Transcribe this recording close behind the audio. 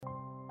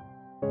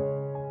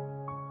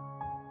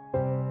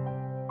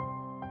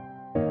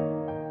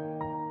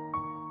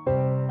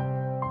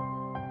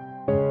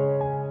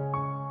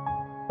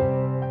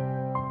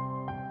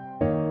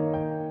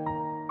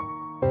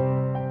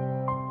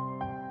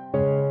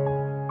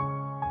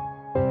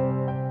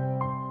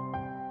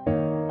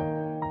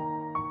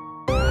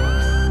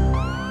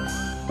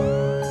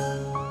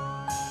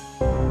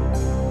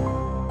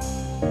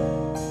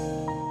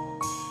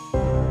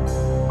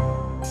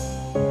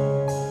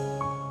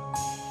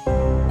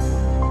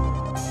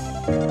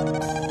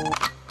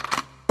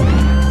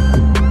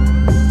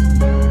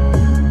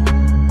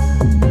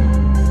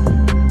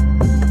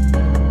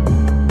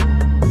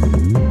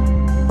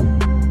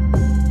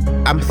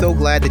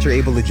glad that you're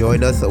able to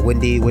join us,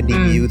 Wendi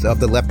Muse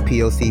of the Left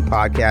POC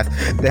podcast,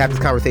 to have this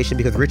conversation,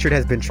 because Richard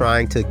has been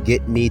trying to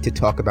get me to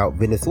talk about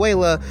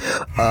Venezuela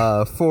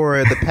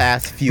for the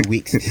past few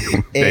weeks.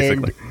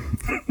 Basically.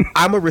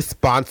 I'm a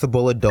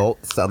responsible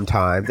adult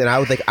sometimes, and I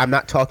was like, I'm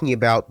not talking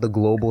about the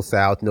global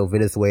South,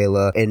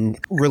 Venezuela, and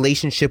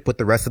relationship with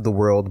the rest of the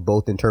world,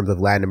 both in terms of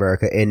Latin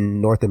America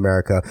and North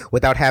America,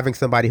 without having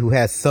somebody who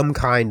has some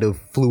kind of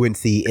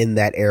fluency in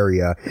that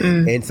area.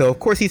 And so, of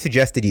course, he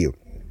suggested you.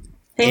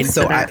 Thanks and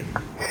so for that.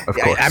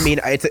 I mean,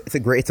 it's a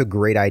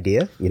great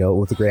idea. It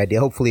was a great idea.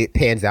 Hopefully it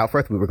pans out for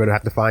us. We're going to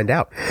have to find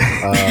out.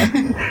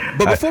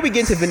 But before we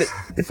get into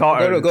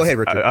Venezuela, go ahead,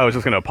 Richard. I was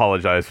just going to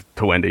apologize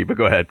to Wendi, but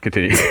go ahead,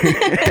 continue.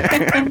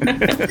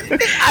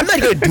 I'm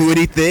not going to do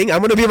anything. I'm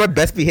going to be on my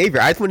best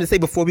behavior. I just wanted to say,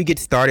 before we get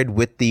started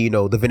with the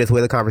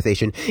Venezuela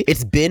conversation,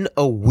 it's been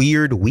a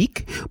weird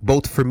week,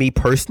 both for me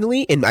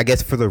personally and I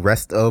guess for the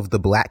rest of the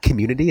Black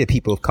community, the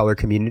people of color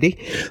community,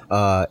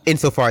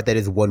 insofar that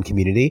is one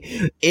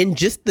community, and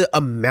just the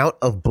amount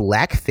of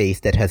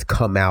blackface that has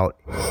come out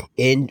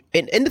in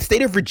the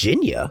state of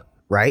Virginia,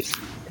 right?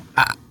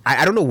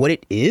 I don't know what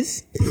it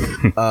is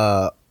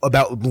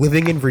about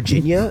living in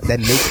Virginia that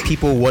makes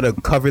people want to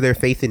cover their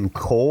face in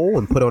coal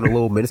and put on a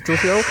little minstrel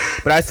show.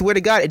 But I swear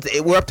to God,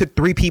 we're up to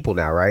 3 people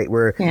now, right?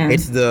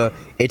 It's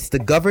the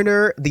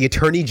governor, the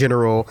attorney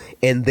general,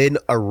 and then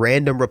a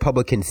random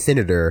Republican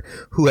senator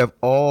who have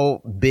all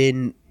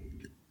been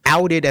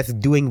outed as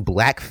doing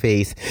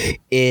blackface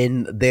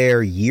in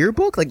their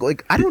yearbook.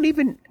 Like I don't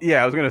even.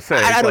 Yeah, I was gonna say.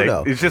 I don't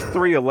know. It's just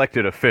 3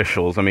 elected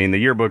officials. I mean, the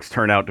yearbooks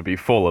turn out to be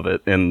full of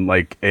it, and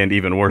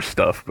even worse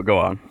stuff. But go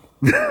on.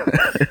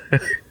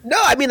 No,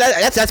 I mean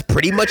that's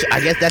pretty much.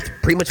 I guess that's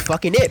pretty much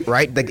fucking it,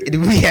 right? Like,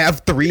 we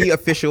have 3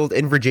 officials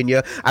in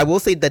Virginia. I will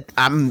say that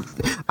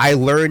I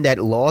learned that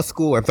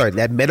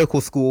that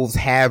medical schools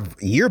have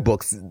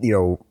yearbooks.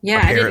 Yeah,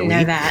 apparently. I didn't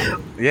know that.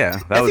 Yeah,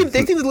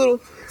 that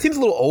seems a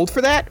little old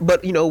for that,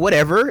 but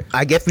whatever.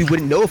 I guess we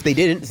wouldn't know if they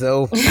didn't.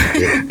 So,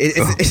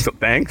 so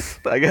thanks,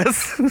 I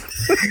guess.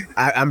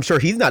 I'm sure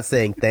he's not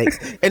saying thanks,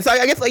 and so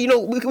I guess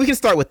we can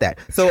start with that.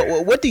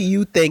 So, what do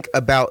you think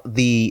about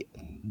the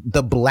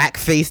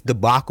blackface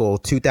debacle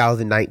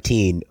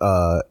 2019,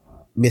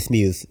 Miss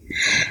Muse?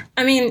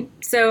 I mean,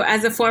 so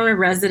as a former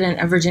resident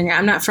of Virginia,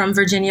 I'm not from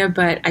Virginia,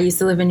 but I used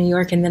to live in New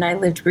York, and then I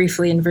lived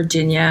briefly in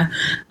Virginia.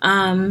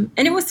 And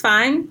it was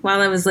fine while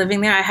I was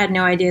living there. I had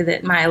no idea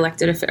that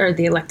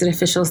the elected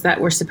officials that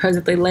were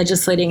supposedly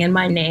legislating in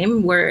my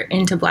name were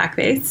into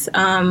blackface.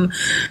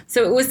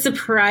 So it was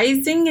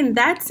surprising in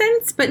that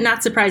sense, but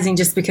not surprising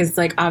just because,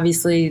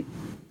 obviously,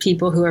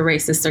 people who are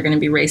racist are going to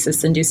be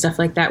racist and do stuff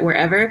like that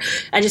wherever.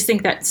 I just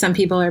think that some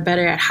people are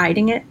better at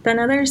hiding it than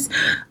others.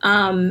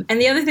 And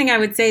the other thing I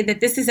would say, that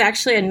this is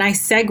actually a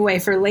nice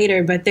segue for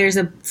later, but there's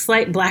a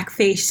slight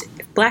blackface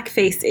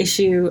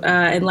issue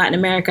in Latin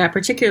America,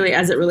 particularly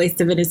as it relates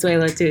to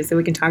Venezuela too. So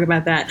we can talk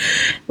about that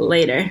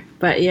later.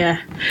 But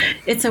yeah,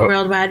 it's a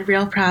worldwide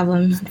real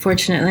problem,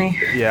 unfortunately.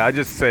 Yeah, I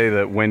just say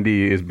that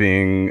Wendi is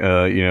being,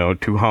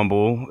 too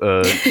humble.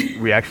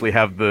 We actually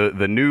have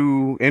the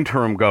new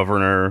interim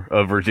governor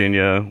of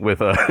Virginia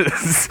with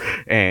us,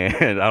 and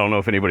I don't know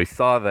if anybody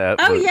saw that.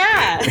 Oh,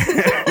 yeah.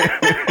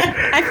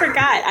 I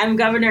forgot. I'm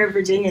governor of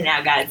Virginia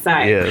now, guys.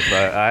 Sorry. Yes,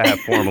 I have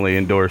formally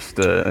endorsed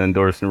and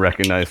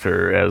recognized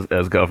her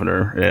as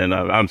governor, and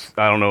I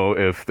don't know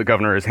if the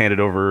governor has handed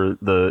over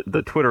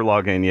the Twitter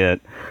login yet,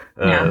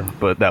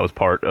 but that was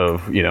part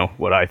of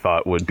what I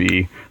thought would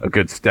be a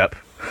good step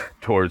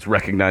towards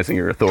recognizing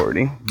your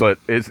authority. But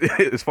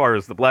as far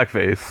as the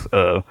blackface,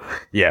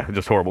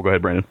 just horrible. Go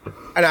ahead, Brandon.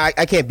 And I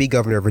can't be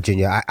governor of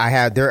Virginia.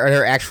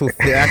 There are actual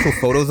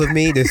photos of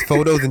me. There's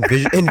photos and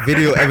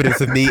video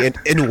evidence of me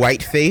in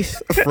whiteface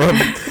from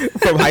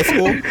high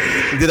school.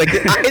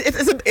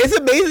 It's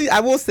amazing. I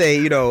will say,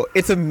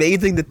 it's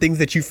amazing the things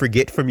that you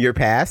forget from your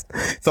past.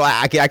 So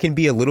I can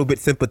be a little bit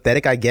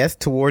sympathetic, I guess,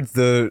 towards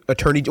the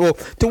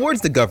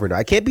towards the governor.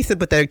 I can't be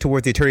sympathetic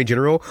towards the attorney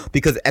general,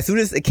 because as soon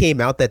as it came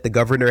out that the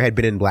governor had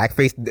been in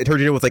blackface, the attorney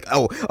general was like,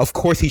 "Oh, of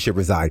course he should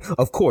resign.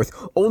 Of course."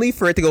 Only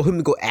for him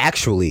to go,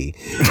 actually,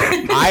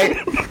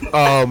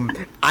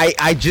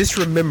 I just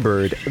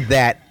remembered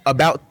that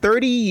about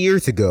 40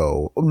 years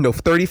ago,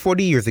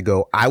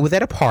 I was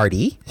at a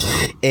party,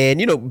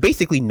 and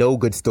basically no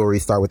good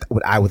stories start with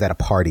when I was at a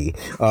party.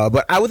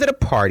 But I was at a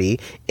party,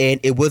 and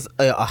it was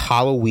a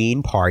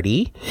Halloween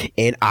party,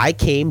 and I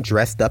came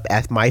dressed up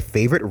as my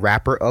favorite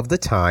rapper of the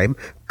time,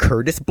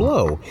 Curtis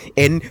Blow.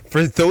 And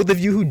for those of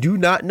you who do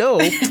not know,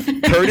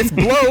 Curtis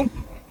Blow,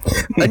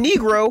 a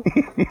Negro.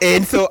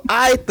 And so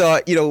I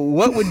thought,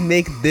 what would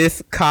make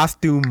this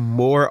costume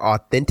more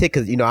authentic?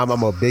 Because, I'm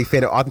a big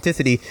fan of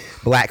authenticity,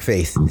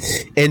 blackface.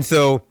 And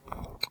so,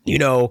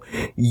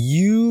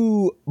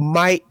 you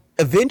might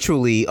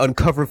eventually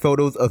uncover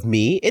photos of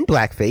me in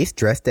blackface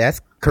dressed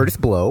as Curtis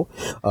Blow,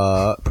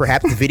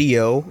 perhaps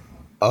video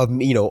of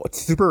me,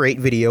 Super 8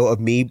 video of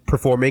me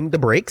performing the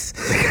breaks,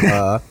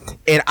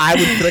 and I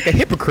would feel like a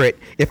hypocrite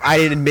if I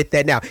didn't admit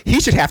that. Now he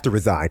should have to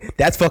resign.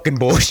 That's fucking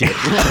bullshit.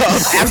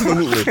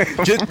 Absolutely,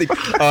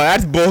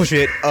 that's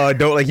bullshit.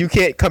 Don't you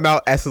can't come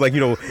out as the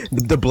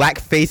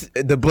blackface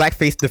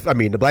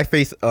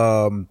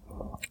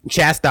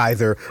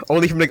chastiser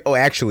only from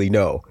actually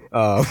no.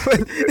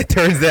 It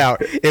turns out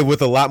it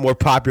was a lot more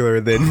popular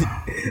than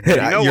what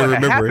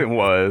happened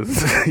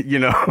was,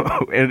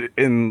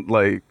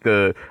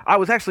 I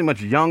was actually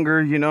much younger.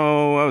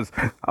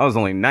 I was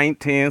only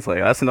 19. It's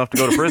that's enough to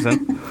go to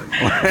prison.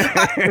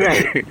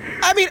 Right.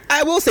 I mean,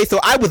 I will say so.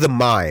 I was a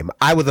mime.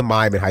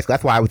 In high school.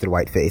 That's why I was in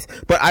whiteface.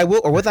 But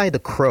or was I the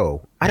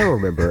crow? I don't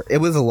remember. It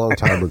was a long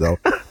time ago.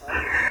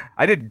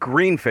 I did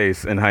green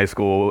face in high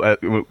school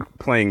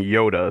playing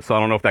Yoda, so I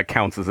don't know if that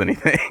counts as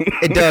anything.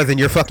 It does, and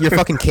you're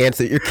fucking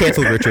canceled. You're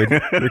canceled, Richard.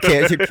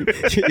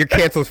 You're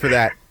canceled for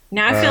that.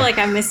 Now I feel like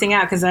I'm missing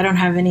out because I don't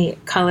have any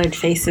colored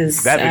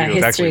faces. That video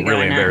is actually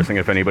really embarrassing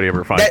if anybody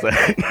ever finds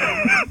that.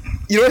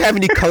 You don't have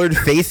any colored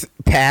face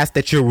past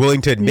that you're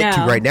willing to admit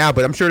to right now,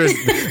 but I'm sure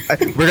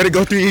we're gonna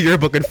go through your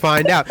yearbook and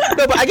find out.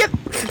 No, but I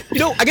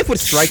guess what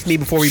strikes me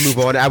before we move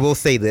on, I will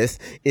say this,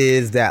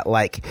 is that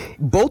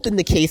both in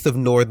the case of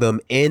Northam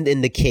and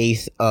in the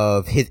case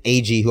of his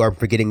AG, who I'm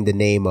forgetting the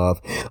name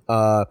of,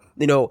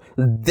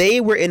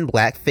 they were in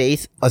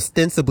blackface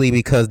ostensibly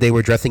because they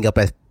were dressing up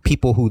as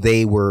people who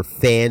they were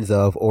fans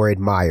of or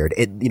admired.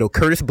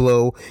 Curtis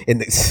Blow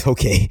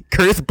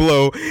Curtis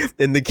Blow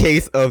in the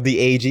case of the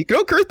AG.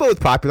 Curtis Blow was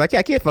popular.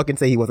 I can't fucking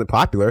say he wasn't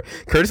popular.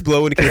 Curtis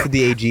Blow in the case of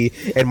the AG,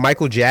 and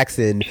Michael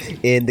Jackson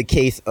in the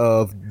case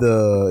of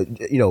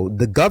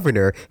the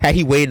governor. Had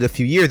he waited a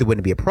few years, it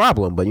wouldn't be a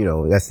problem. But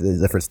that's a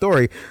different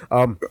story.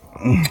 I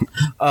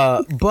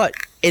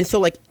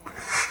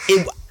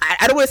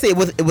don't want to say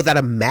it was out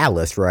of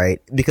malice, right?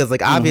 Because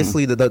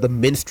obviously the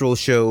minstrel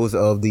shows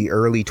of the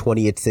early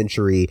 20th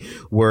century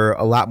were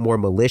a lot more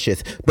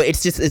malicious, but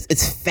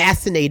it's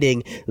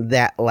fascinating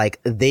that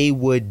they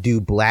would do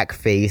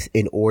blackface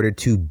in order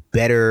to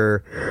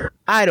better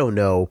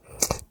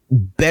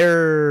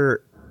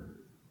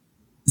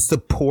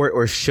support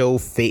or show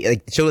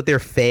that they're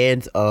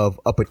fans of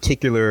a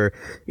particular,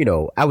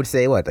 I would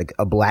say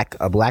a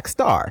black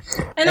star.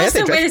 And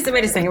also, wait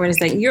a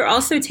second. You're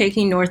also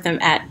taking Northam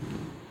at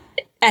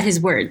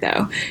his word,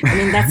 though. I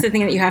mean, that's the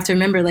thing that you have to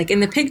remember. In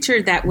the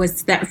picture that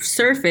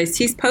surfaced,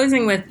 he's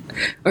posing with,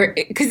 or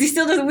because he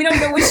still doesn't. We don't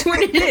know which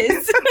one it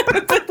is.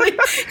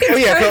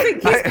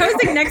 He's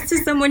posing next to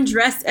someone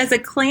dressed as a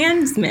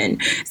Klansman.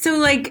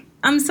 So,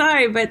 I'm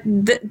sorry, but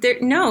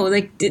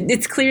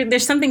it's clear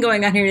there's something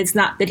going on here. It's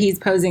not that he's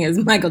posing as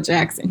Michael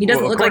Jackson. He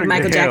doesn't look like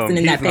Michael Jackson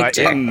in that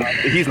picture.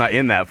 He's not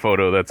in that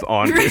photo that's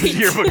on his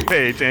yearbook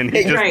page, and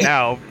he just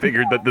now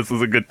figured that this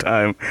was a good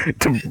time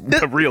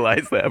to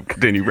realize that.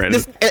 Continue,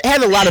 Brandon. It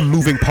had a lot of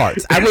moving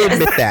parts. I will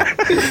admit that.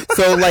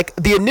 So,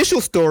 the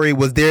initial story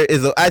was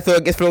I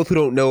guess for those who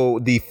don't know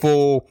the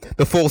full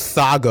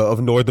saga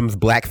of Northam's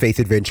blackface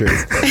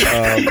adventures.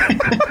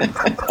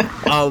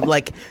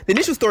 The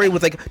initial story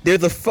was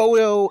there's a photo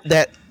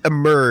that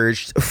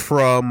emerged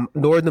from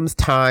Northam's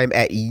time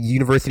at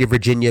University of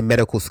Virginia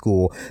Medical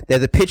School.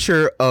 There's a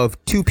picture of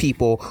two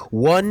people,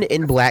 one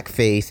in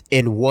blackface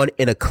and one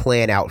in a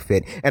Klan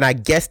outfit, and I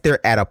guess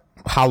they're at a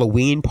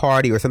Halloween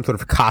party or some sort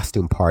of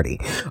costume party.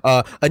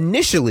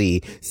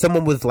 Initially,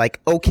 someone was like,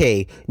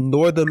 okay,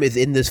 Northam is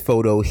in this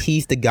photo.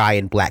 He's the guy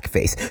in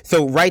blackface.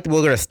 So we're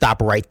going to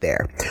stop right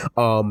there.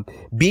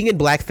 Being in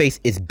blackface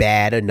is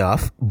bad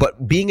enough,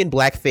 but being in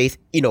blackface,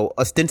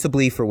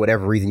 ostensibly for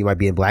whatever reason you might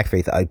be in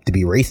blackface, to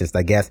be racist,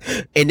 I guess,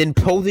 and then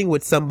posing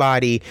with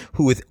somebody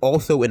who is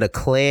also in a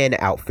Klan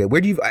outfit.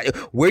 Where do you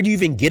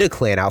even get a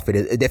Klan outfit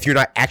if you're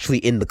not actually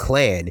in the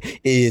Klan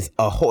is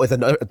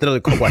another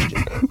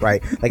question,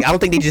 right? I don't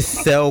think they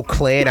just sell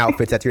Klan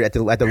outfits at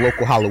the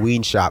local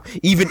Halloween shop,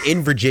 even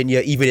in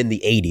Virginia, even in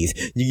the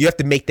 80s. You have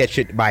to make that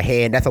shit by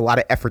hand. That's a lot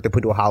of effort to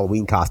put into a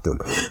Halloween costume.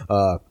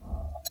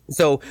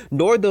 So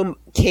Northam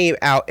came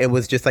out and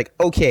was just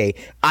okay,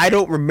 I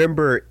don't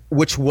remember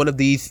which one of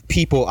these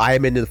people I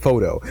am in the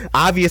photo.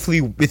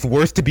 Obviously, it's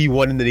worse to be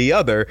one than the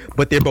other,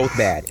 but they're both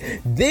bad.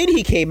 Then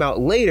he came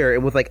out later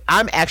and was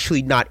I'm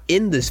actually not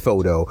in this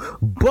photo,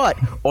 but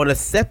on a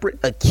separate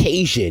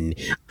occasion,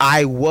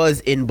 I was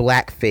in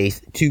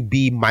blackface to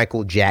be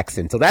Michael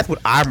Jackson. So that's what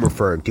I'm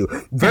referring to.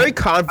 Very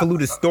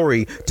convoluted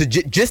story to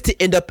just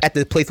to end up at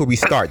the place where we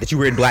start, that you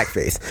were in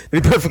blackface, to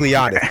be perfectly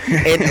honest.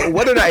 And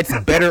whether or not it's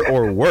better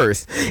or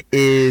worse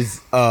is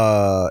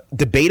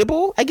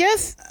debatable, I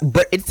guess,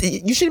 but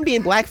you shouldn't be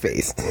in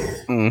blackface.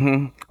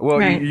 Mm-hmm. Well,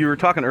 right. You were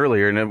talking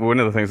earlier, and one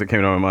of the things that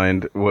came to my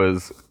mind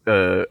was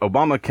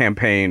Obama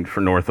campaigned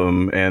for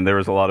Northam, and there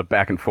was a lot of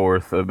back and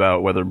forth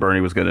about whether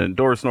Bernie was going to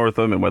endorse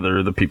Northam and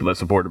whether the people that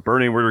supported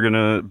Bernie were going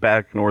to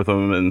back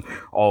Northam and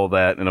all of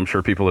that. And I'm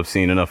sure people have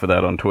seen enough of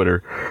that on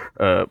Twitter.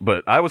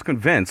 But I was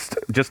convinced,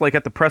 just like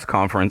at the press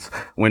conference,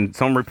 when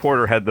some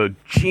reporter had the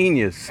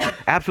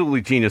absolutely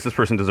genius, this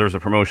person deserves a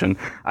promotion,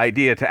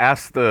 idea to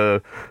ask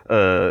the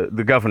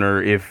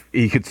governor if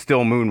he could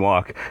still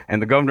moonwalk,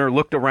 and the governor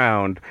looked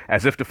around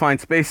as if to find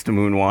space to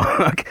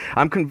moonwalk.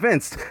 I'm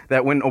convinced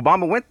that when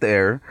Obama went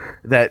there,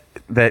 that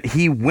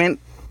he went.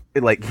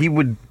 Like he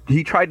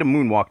tried to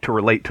moonwalk to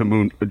relate to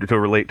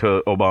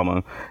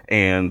Obama,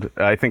 and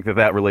I think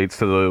that relates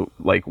to the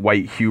like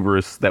white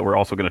hubris that we're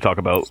also going to talk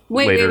about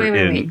later.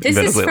 Wait. This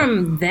Venezuela. Is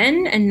from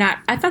then, and not.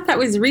 I thought that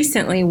was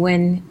recently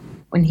when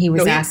he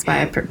was asked by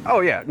a.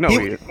 Oh yeah, no.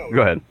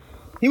 Go ahead.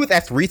 He was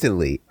asked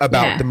recently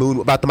about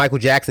the Michael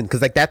Jackson,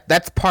 because like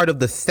that's part of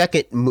the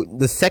second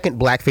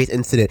blackface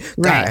incident.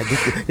 God, Right.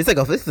 this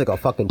is like a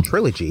fucking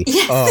trilogy.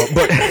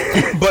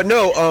 But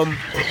no.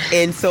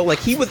 And so like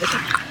he was.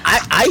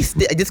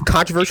 This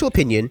controversial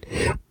opinion.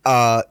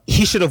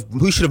 He should have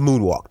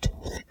moonwalked.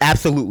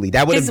 Absolutely,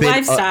 that would have been.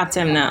 His wife stopped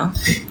him though.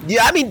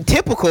 Yeah, I mean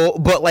typical,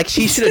 but like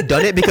she should have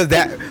done it because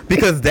that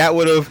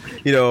would have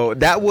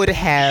that would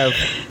have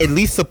at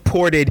least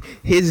supported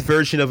his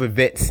version of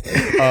events.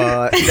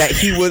 That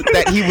he was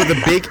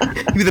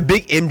a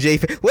big MJ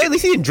fan. Well, at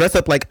least he didn't dress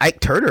up like Ike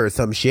Turner or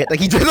some shit. Like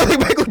he dressed up like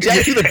Michael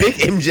Jackson. He was a big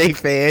MJ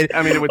fan.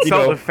 I mean, it would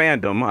sell the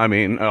fandom. I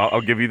mean,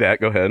 I'll give you that.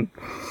 Go ahead.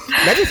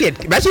 Imagine if he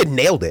had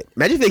nailed it.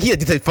 Imagine if he had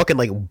just fucking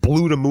like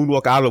blew the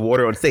moonwalk out of the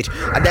water on stage.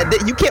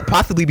 You can't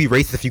possibly be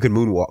racist if you can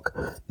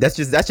moonwalk. That's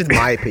just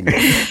my opinion.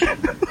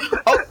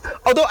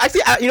 Although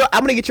actually,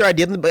 I'm gonna get your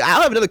idea, but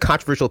I'll have another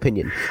controversial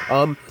opinion.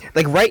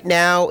 Like right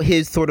now,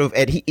 his sort of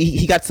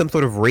he got some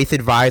sort of race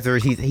advisor.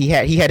 He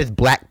had his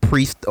black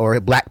priest or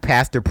black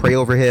pastor pray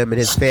over him and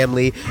his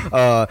family.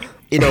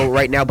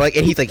 Right now, but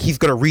and he's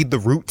gonna read the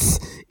Roots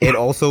and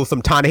also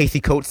some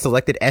Ta-Nehisi Coates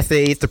selected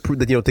essays to prove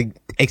that to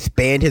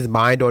expand his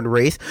mind on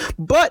race.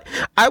 But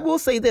I will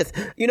say this,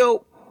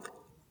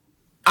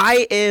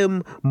 I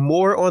am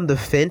more on the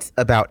fence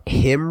about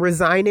him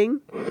resigning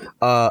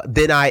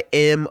than I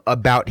am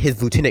about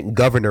his lieutenant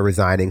governor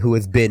resigning, who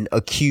has been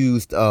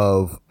accused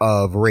of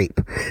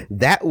rape.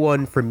 That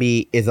one for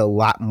me is a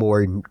lot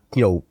more,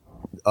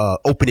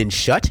 open and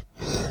shut.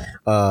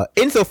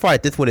 Insofar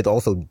that this one is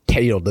also,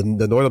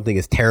 the Northam thing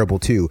is terrible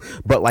too.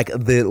 But like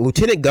the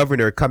lieutenant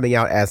governor coming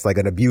out as like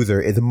an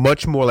abuser is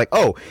much more like,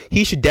 oh,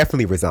 he should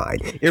definitely resign.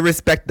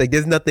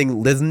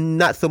 There's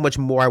not so much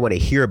more I want to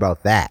hear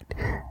about that.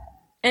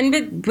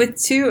 And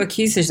with two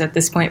accusers at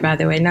this point, by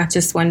the way, not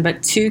just one,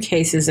 but two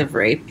cases of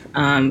rape.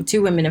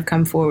 Two women have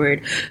come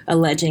forward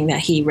alleging that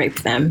he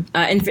raped them.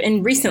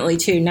 And recently,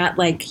 too, not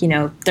like,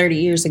 30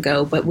 years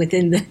ago, but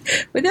within the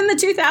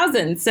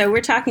 2000s. So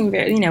we're talking,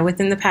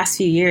 within the past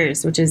few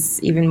years, which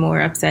is even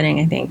more upsetting,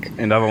 I think.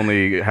 And I've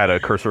only had a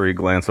cursory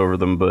glance over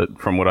them, but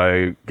from what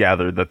I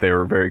gathered, that they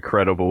were very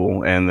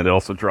credible, and that it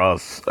also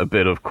draws a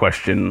bit of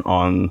question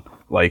on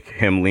like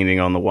him leaning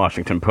on the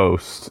Washington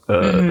Post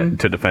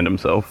to defend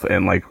himself,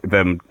 and like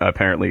them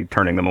apparently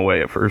turning them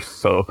away at first.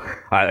 So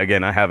I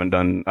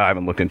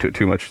haven't looked into it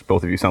too much.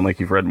 Both of you sound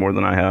like you've read more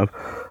than I have,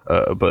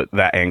 but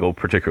that angle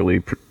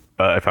particularly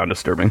I found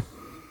disturbing.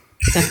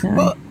 Definitely.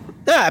 Well,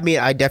 yeah, I mean,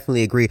 I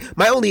definitely agree.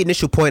 My only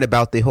initial point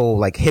about the whole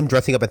like him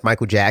dressing up as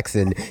Michael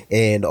Jackson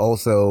and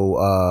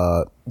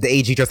also the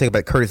AG dressing up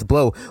like Curtis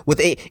Blow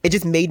it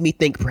just made me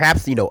think,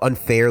 perhaps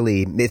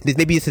unfairly,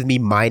 maybe this is me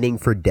mining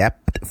for depth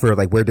for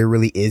like where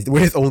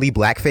there's only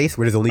blackface,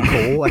 where there's only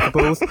coal, I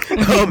suppose.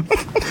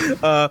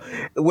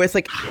 Where it's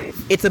like,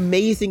 it's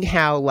amazing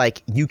how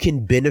like you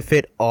can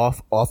benefit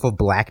off of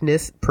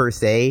blackness per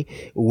se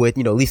with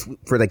at least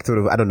for like sort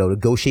of, I don't know,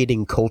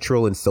 negotiating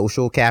cultural and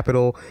social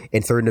capital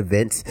in certain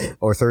events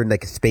or certain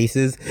like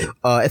spaces,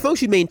 as long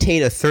as you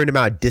maintain a certain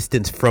amount of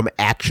distance from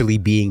actually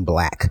being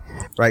black,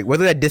 right?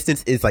 Whether that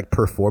distance is like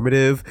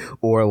performative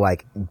or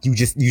like you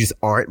just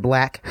aren't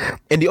black.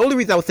 And the only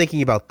reason I was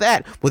thinking about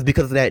that was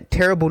because of that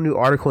terrible new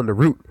article in The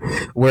Root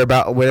where it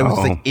was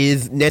like,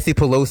 is Nancy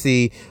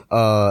Pelosi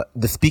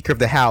the Speaker of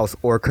the House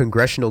or a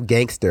congressional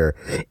gangster?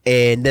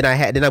 And then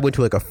I went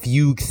to like a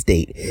fugue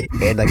state,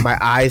 and like my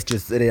eyes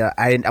just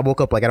I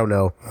woke up like, I don't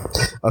know,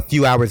 a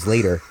few hours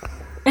later.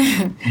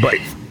 But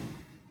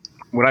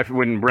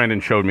when Brandon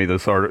showed me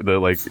this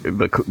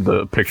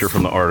the picture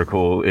from the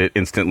article, it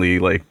instantly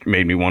like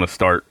made me want to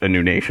start a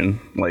new nation.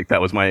 Like that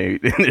was my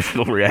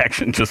initial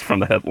reaction just from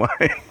the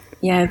headline.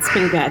 Yeah, it's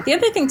pretty bad. The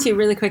other thing, too,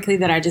 really quickly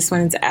that I just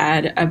wanted to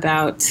add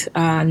about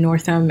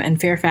Northam and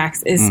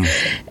Fairfax is,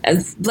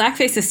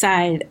 blackface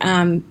aside,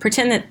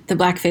 pretend that the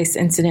blackface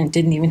incident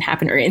didn't even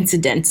happen, or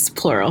incidents,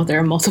 plural. There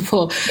are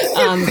multiple.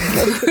 One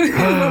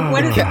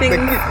of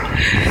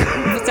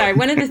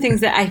the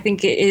things that I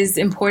think is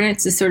important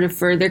to sort of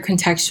further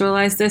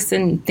contextualize this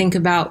and think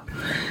about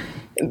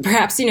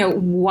perhaps,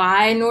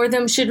 why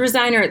Northam should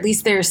resign, or at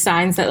least there are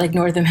signs that like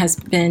Northam has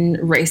been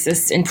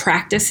racist in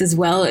practice, as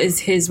well as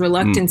his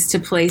reluctance to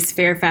place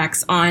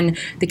Fairfax on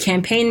the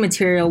campaign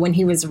material when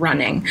he was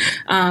running.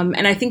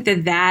 And I think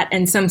that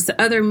and some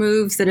other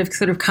moves that have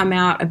sort of come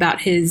out about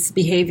his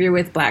behavior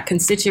with black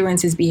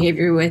constituents, his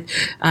behavior with,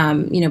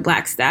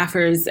 black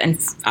staffers,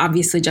 and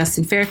obviously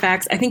Justin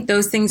Fairfax, I think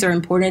those things are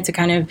important to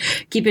kind of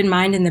keep in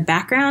mind in the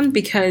background,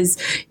 because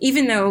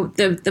even though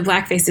the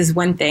blackface is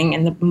one thing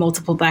and the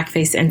multiple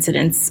blackface police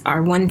incidents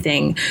are one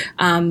thing.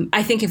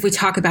 I think if we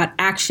talk about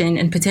action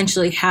and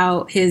potentially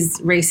how his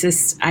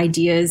racist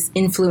ideas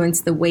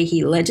influence the way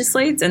he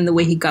legislates and the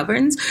way he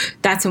governs,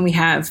 that's when we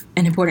have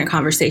an important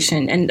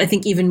conversation. And I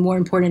think even more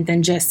important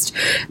than just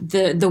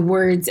the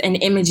words and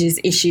images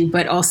issue,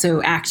 but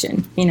also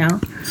action, you know?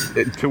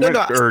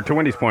 To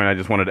Wendy's point, I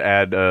just wanted to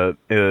add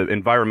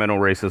environmental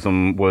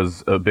racism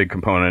was a big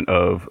component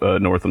of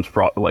Northam's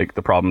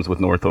the problems with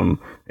Northam,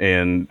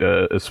 and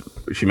as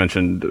she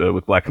mentioned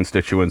with black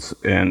constituents,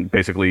 and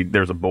basically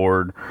there's a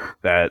board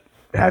that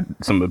had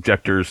some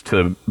objectors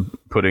to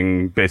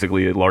putting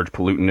basically a large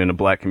pollutant in a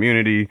black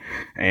community,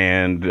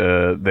 and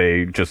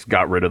they just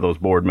got rid of those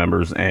board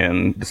members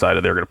and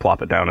decided they're going to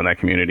plop it down in that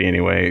community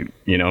anyway,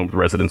 you know,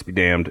 residents be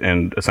damned.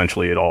 And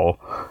essentially it all,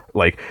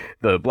 like,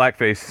 the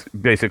blackface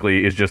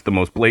basically is just the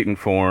most blatant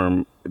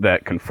form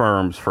that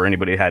confirms for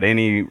anybody who had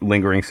any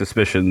lingering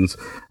suspicions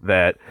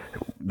that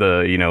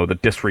the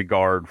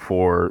disregard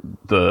for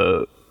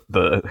the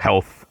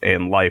health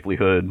and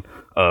livelihood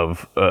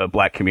of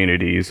black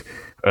communities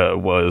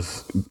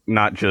was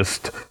not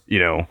just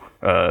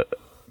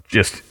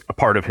just a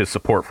part of his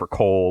support for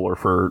coal or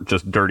for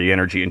just dirty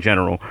energy in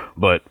general,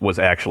 but was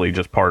actually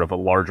just part of a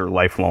larger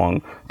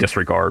lifelong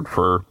disregard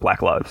for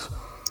black lives.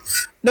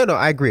 No,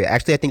 I agree.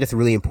 Actually, I think that's a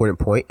really important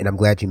point, and I'm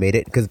glad you made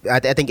it, because I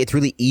think it's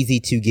really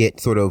easy to get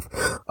sort of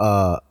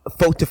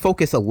to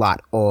focus a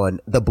lot on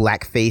the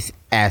blackface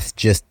as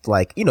just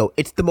like, you know,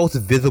 it's the most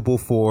visible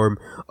form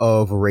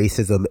of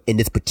racism in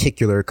this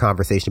particular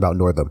conversation about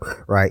Northam,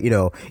 right? You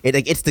know,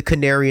 it's the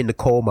canary in the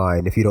coal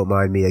mine, if you don't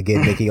mind me,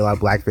 again, making a lot of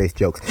blackface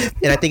jokes.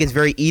 And I think it's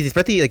very easy,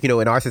 especially like, you know,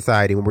 in our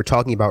society, when we're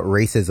talking about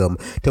racism,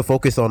 to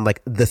focus on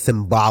like the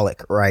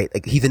symbolic, right?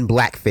 Like, he's in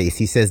blackface.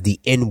 He says the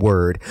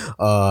N-word.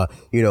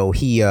 You know,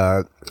 he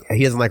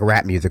doesn't like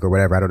rap music or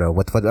whatever. I don't know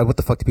what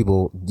the fuck do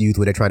people use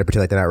when they're trying to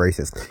pretend like they're not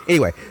racist.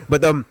 Anyway,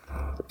 but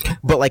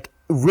like,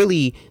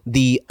 really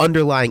the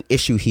underlying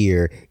issue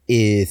here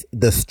is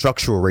the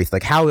structural race.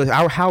 Like, how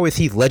is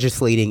he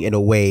legislating in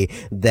a way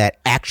that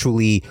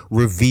actually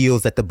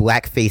reveals that the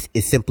blackface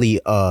is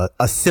simply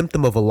a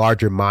symptom of a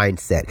larger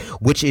mindset,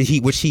 which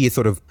is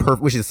sort of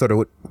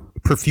what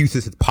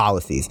perfuses his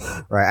policies,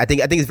 right? I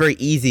think it's very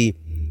easy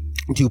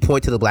to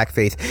point to the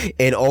blackface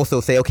and also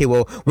say, okay,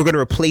 well, we're going to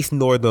replace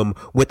Northam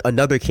with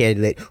another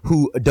candidate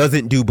who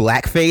doesn't do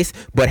blackface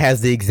but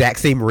has the exact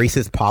same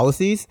racist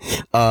policies.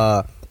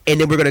 And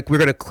then we're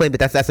gonna claim that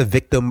that's a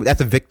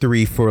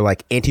victory for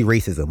like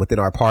anti-racism within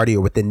our party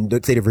or within the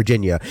state of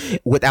Virginia,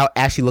 without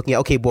actually looking at,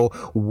 okay, well,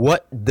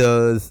 what's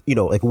the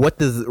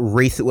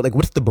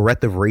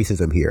breadth of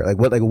racism here?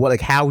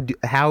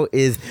 How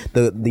is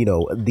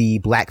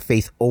the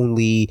blackface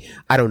only,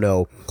 I don't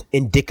know,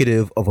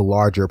 indicative of a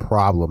larger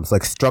problems,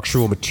 like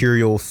structural,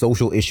 material,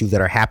 social issues that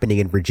are happening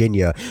in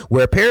Virginia,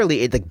 where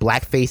apparently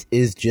blackface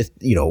is just,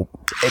 you know,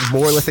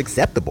 more or less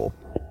acceptable.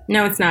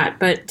 No, it's not,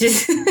 but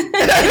just I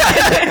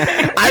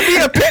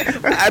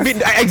mean,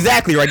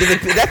 exactly right.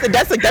 That's I'm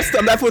not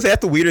supposed to say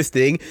that's the weirdest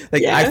thing.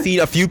 Like, yeah. I've seen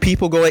a few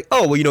people go like,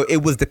 oh, well, you know,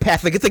 it was the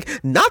past. Like, it's like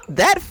not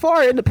that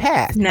far in the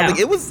past. No, like,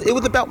 it was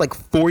about like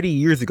 40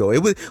 years ago.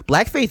 It was,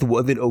 blackface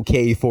wasn't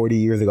okay 40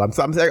 years ago. I'm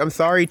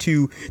sorry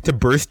to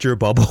burst your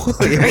bubble.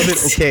 It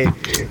wasn't okay.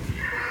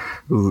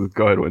 Go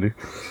ahead, Wendi.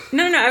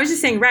 No, I was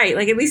just saying, right,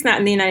 like, at least not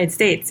in the United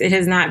States. It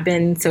has not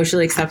been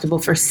socially acceptable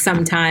for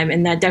some time,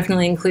 and that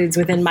definitely includes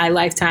within my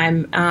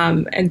lifetime.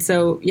 And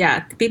so,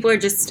 yeah, people are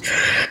just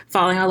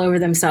falling all over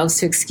themselves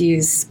to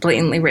excuse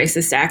blatantly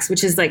racist acts,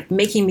 which is, like,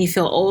 making me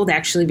feel old,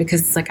 actually,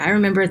 because it's like, I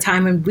remember a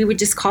time when we would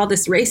just call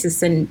this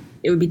racist and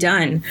it would be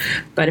done,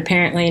 but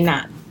apparently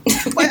not.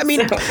 Well, I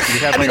mean, you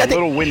have like a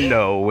little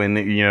window when,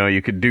 you know,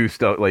 you could do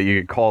stuff, like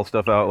you could call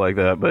stuff out like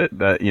that, but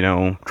that, you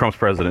know, Trump's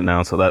president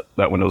now, so that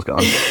window's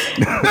gone.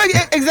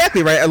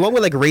 Exactly right. Along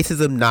with like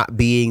racism not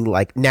being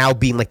like, now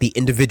being like the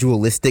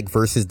individualistic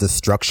versus the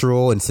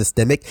structural and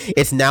systemic,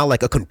 it's now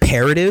like a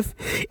comparative.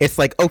 It's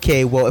like,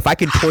 okay, well, if I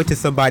can point to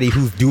somebody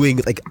who's doing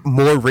like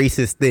more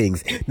racist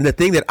things, then the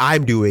thing that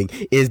I'm doing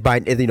is by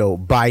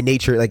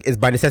nature, like, is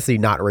by necessity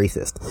not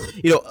racist.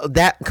 You know,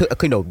 that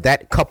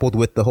coupled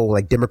with the whole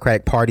like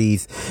Democratic Party's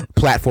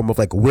platform of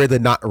like, we're the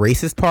not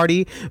racist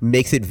party,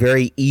 makes it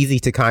very easy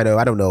to kind of,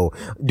 I don't know,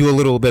 do a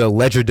little bit of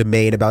ledger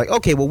domain about like,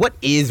 okay, well, what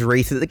is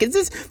racist? Like,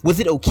 was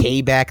it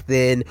okay back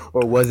then,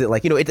 or was it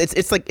like, you know,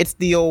 it's like, it's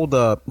the old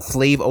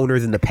slave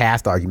owners in the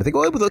past argument. It's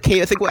like, oh, it was okay.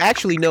 It's like, well,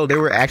 actually, no, there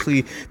were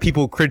actually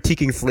people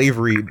critiquing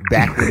slavery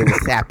back when it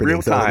was happening.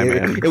 Real time,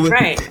 man. It was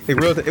right.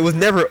 It was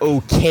never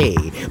okay,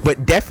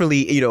 but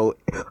definitely, you know,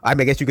 I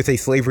mean, I guess you could say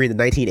slavery in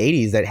the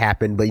 1980s that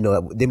happened, but, you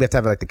know, then we have to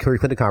have like the Hillary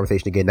Clinton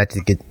conversation again. That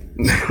just gets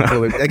a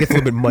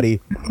little bit muddy.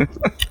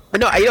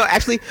 No,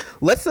 actually,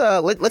 let's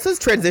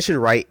just transition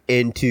right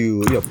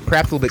into,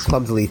 perhaps a little bit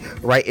clumsily,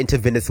 right into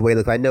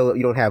Venezuela. 'Cause I know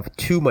you don't have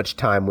too much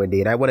time, Wendi,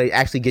 and I want to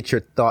actually get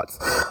your thoughts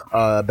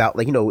about,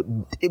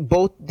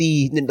 both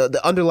the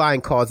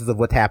underlying causes of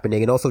what's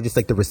happening, and also just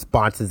like the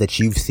responses that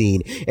you've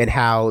seen and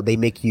how they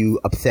make you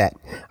upset.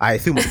 I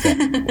assume upset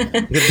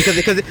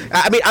because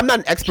I mean, I'm not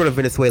an expert of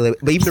Venezuela,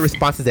 but even the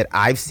responses that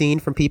I've seen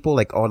from people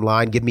like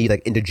online give me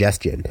like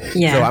indigestion.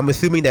 Yeah. So I'm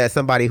assuming that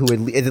somebody who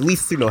is at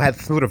least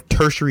has sort of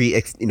tertiary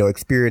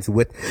experience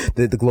with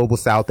the global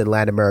South and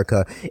Latin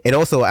America, and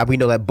also we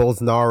know that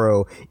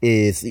Bolsonaro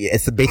is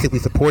basically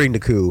supporting the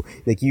coup.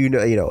 Like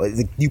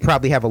you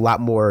probably have a lot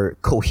more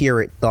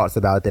coherent thoughts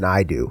about it than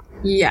I do.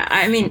 Yeah,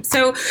 I mean,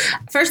 so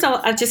first of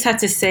all, I just have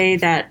to say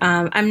that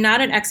I'm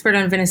not an expert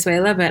on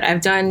Venezuela, but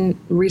I've done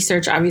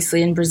research,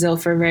 obviously, in Brazil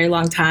for a very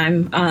long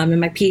time. And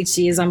my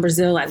PhD is on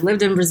Brazil. I've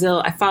lived in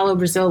Brazil. I follow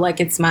Brazil like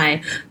it's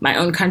my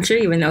own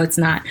country, even though it's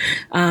not.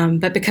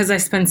 But because I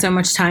spend so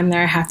much time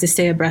there, I have to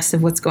stay abreast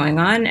of what's going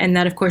on. And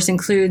that, of course,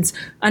 includes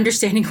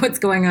understanding what's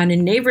going on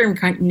in neighboring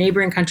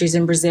countries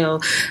in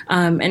Brazil,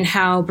 and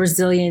how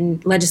Brazilian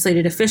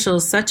legislated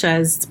officials, such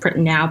as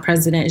now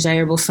President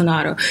Jair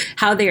Bolsonaro,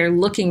 how they are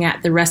looking at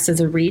the rest of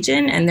the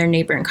region and their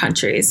neighboring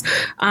countries.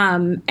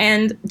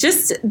 And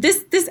just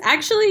this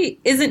actually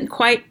isn't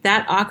quite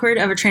that awkward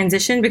of a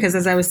transition because,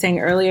 as I was saying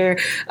earlier,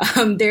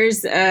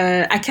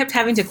 I kept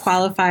having to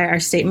qualify our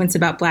statements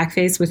about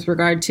blackface with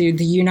regard to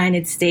the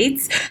United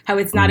States, how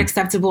it's not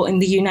acceptable in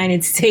the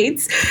United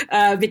States,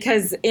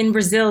 because in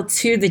Brazil,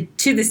 to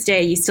this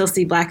day, you still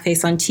see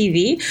blackface on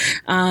TV.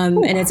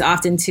 And it's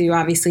often to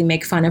obviously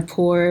make fun of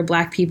poor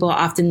Black people,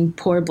 often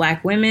poor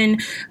Black women.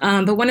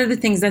 But one of the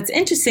things that's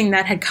interesting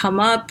that had come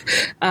up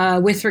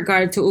with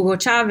regard to Hugo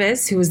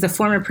Chavez, who was the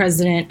former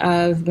president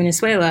of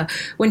Venezuela,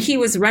 when he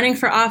was running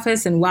for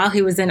office and while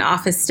he was in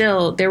office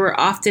still, there were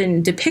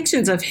often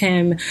depictions of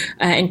him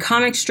in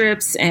comic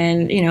strips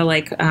and,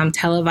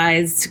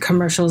 televised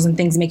commercials and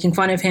things making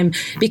fun of him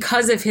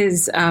because of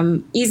his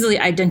easily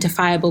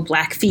identifiable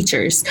Black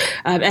features.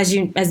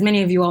 As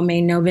many of you all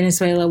may know,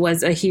 Venezuela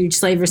was a huge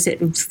slave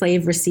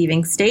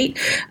receiving state.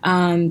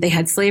 They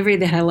had slavery.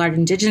 They had a large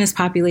indigenous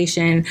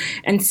population.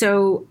 And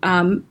so,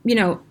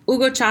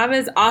 Hugo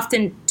Chavez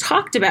often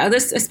talked about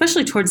this,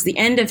 especially towards the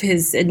end of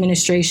his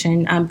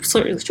administration,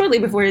 shortly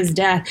before his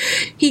death.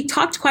 He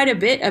talked quite a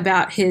bit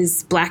about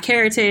his Black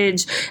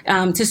heritage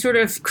to sort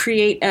of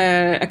create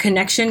a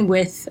connection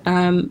with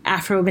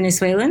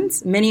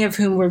Afro-Venezuelans, many of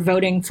whom were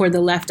voting for the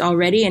left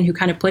already and who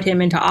kind of put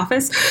him into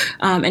office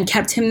and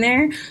kept him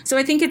there. So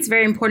I think it's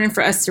very important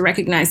for us to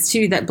recognize,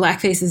 too, that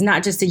blackface is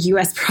not just a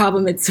U.S.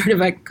 problem. It's sort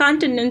of a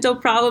continental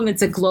problem.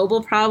 It's a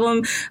global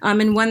problem,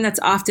 and one that's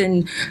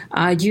often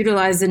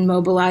utilized and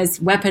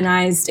mobilized,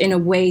 weaponized in a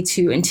way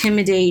to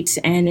intimidate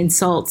and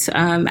insult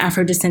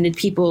Afro-descended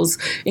peoples,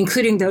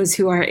 including those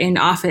who are in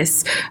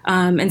office,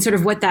 and sort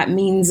of what that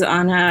means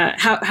on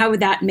how would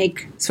that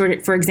make, sort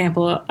of, for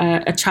example,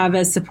 a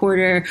Chavez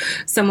supporter,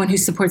 someone who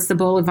supports the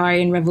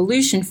Bolivarian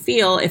Revolution,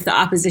 feel if the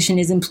opposition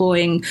is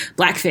employing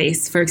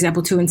blackface, for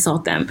example, to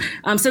insult them.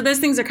 So those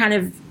things are kind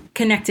of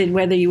connected,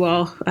 whether you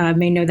all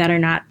may know that or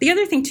not. The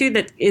other thing, too,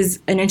 that is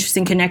an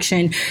interesting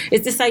connection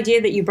is this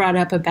idea that you brought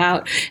up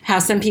about how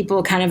some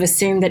people kind of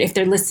assume that if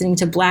they're listening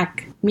to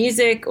Black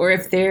music or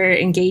if they're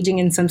engaging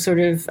in some sort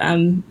of,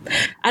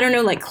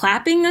 like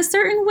clapping a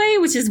certain way,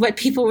 which is what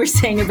people were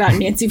saying about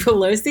Nancy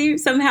Pelosi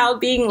somehow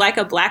being like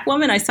a Black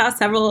woman. I saw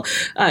several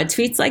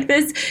tweets like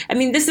this. I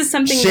mean, this is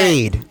something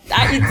shade.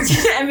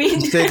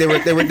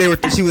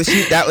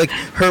 That like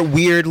her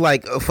weird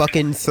like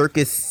fucking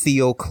circus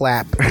seal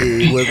clap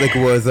it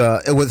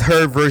was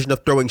her version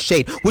of throwing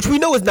shade, which we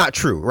know is not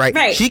true, right?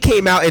 Right. She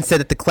came out and said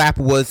that the clap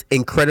was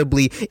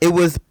it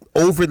was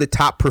over the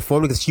top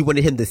performing because she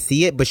wanted him to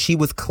see it, but she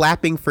was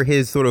clapping for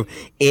his sort of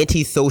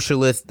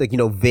anti-socialist,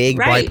 vague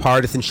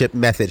bipartisanship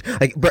message,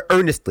 but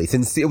earnestly.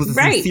 It was a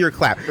sincere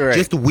clap,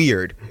 just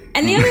weird.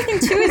 And the other thing,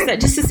 too, is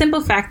that just the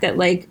simple fact that,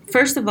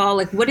 first of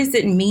all, what does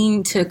it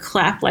mean to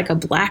clap like a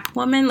Black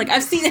woman?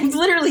 I've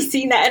literally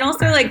seen that. And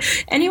also,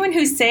 anyone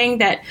who's saying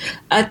that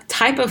a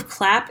type of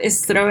clap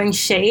is throwing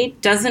shade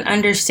doesn't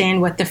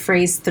understand what the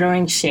phrase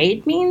throwing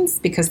shade means,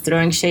 because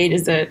throwing shade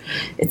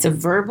it's a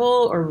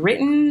verbal or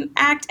written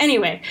act.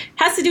 Anyway,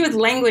 has to do with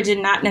language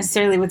and not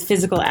necessarily with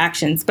physical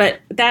actions. But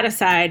that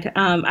aside,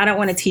 I don't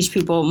want to teach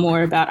people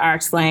more about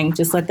our slang.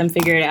 Just let them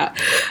figure it out.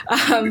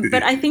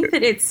 But I think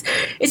that it's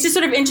just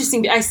sort of interesting.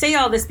 I say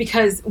all this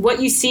because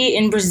what you see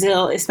in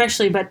Brazil,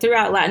 especially, but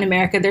throughout Latin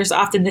America, there's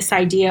often this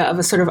idea of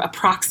a sort of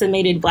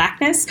approximated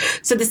Blackness.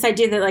 So this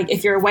idea that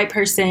if you're a white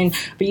person,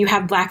 but you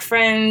have Black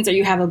friends, or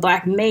you have a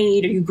Black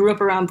maid, or you grew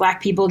up around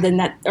Black people,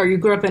 or you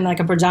grew up in a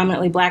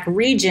predominantly Black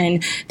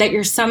region, that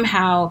you're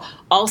somehow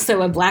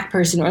also a Black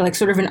person, or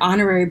sort of an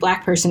honorary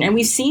Black person. And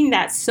we've seen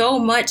that so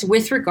much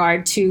with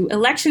regard to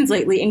elections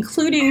lately,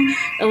 including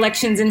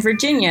elections in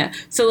Virginia.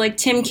 So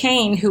Tim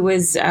Kaine, who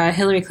was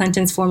Hillary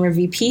Clinton's former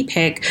VP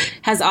pick, Black,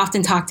 has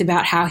often talked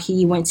about how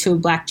he went to a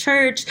Black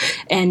church,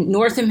 and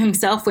Northam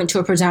himself went to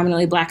a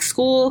predominantly Black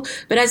school.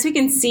 But as we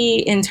can see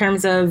in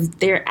terms of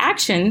their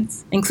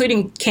actions,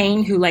 including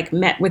Kane, who like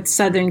met with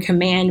Southern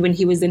Command when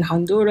he was in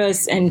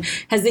Honduras and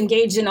has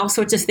engaged in all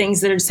sorts of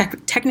things that are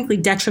technically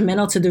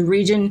detrimental to the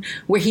region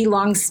where he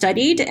long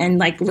studied and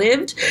like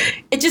lived,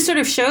 it just sort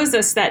of shows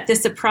us that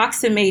this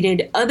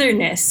approximated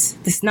otherness,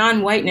 this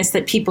non-whiteness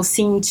that people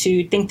seem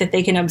to think that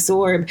they can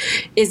absorb,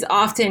 is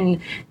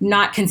often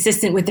not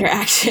consistent with their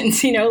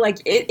actions. You know, like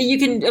you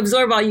can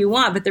absorb all you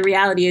want, but the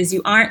reality is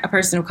you aren't a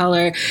person of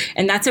color,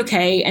 and that's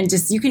okay. And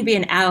just you can be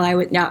an ally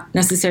without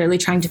necessarily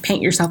trying to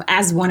paint yourself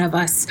as one of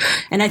us.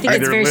 And I think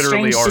it's very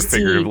strange to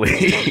see,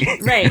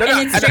 right?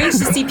 And it's strange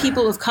to see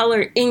people of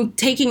color in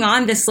taking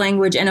on this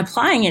language and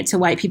applying it to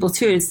white people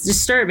too. It's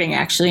disturbing,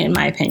 actually, in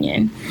my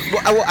opinion.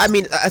 Well, I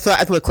mean, so I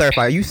just want to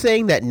clarify. Are you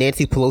saying that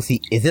Nancy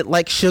Pelosi isn't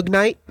like Suge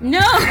Knight? No,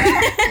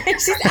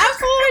 she's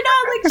absolutely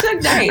not like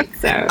Suge Knight.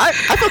 So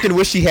I fucking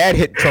wish she had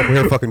hit Trump with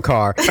her fucking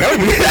car.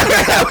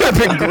 That would have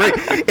been great.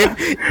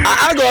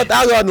 I'll go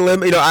out on the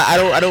limb. You know,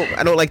 I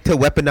don't like to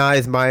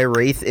weaponize my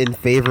race in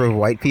favor of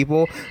white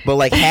people, but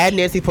like had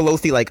Nancy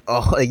Pelosi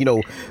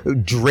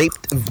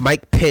draped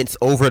Mike Pence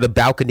over the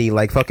balcony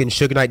like fucking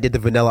Suge Knight did the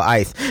Vanilla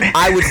Ice,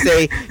 I would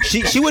say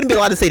she wouldn't be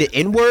allowed to say the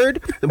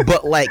N-word,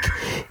 but like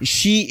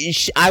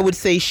I would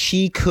say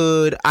she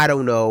could, I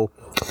don't know,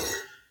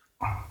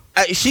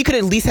 she could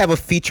at least have a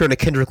feature in a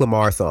Kendrick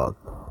Lamar song.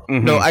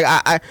 Mm-hmm. No,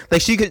 I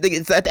like she could.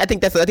 I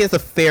think that's a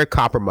fair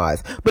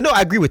compromise. But no,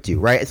 I agree with you,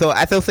 right? So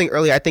as I was saying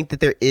earlier, I think that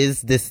there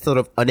is this sort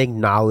of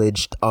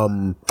unacknowledged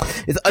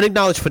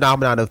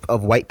phenomenon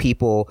of white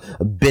people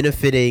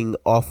benefiting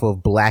off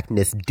of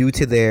blackness due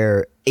to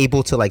their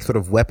able to like sort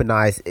of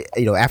weaponize,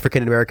 you know,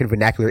 African American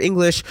vernacular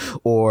English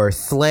or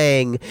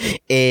slang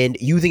and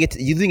using it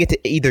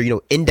to either, you know,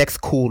 index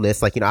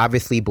coolness. Like, you know,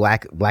 obviously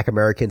black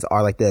Americans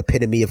are like the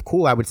epitome of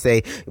cool, I would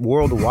say,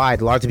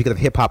 worldwide, largely because of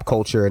hip hop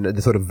culture and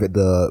the sort of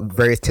the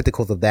various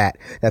tentacles of that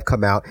have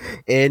come out.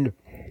 And,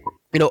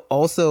 you know,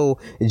 also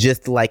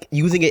just like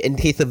using it in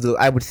case of the,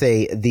 I would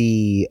say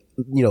the,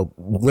 you know,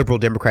 liberal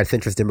Democrats,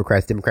 centrist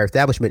Democrats, Democrat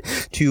establishment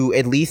to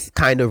at least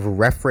kind of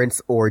reference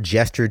or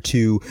gesture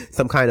to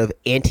some kind of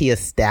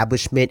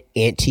anti-establishment,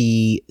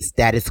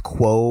 anti-status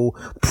quo,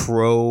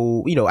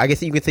 pro, you know, I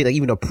guess you could say like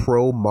even a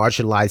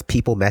pro-marginalized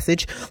people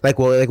message. Like,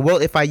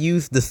 well, if I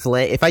use the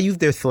slang, if I use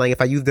their slang,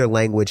 if I use their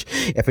language,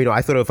 if, you know,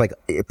 I sort of like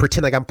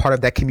pretend like I'm part of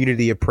that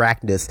community of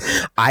practice,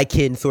 I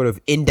can sort of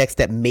index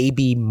that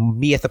maybe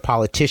me as a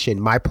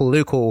politician, my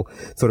political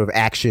sort of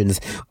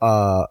actions,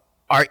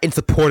 are in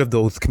support of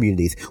those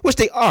communities, which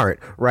they aren't,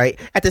 right?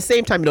 At the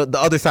same time, you know, the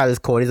other side of this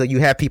coin is like you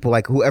have people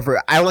like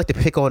whoever. I don't like to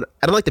pick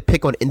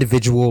on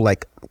individual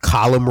like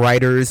column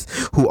writers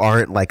who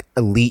aren't like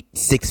elite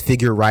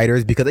 6-figure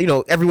writers, because, you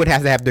know, everyone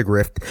has to have their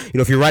grift. You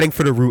know, if you're writing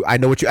for the Root, I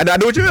know what you mean.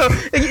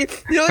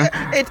 You know,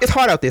 it's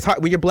hard out there. It's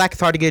hard when you're black. It's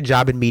hard to get a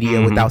job in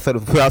media without sort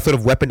of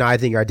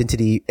weaponizing your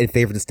identity in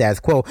favor of the status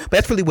quo. But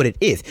that's really what it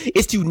is.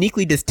 It's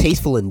uniquely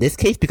distasteful in this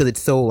case because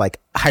it's so like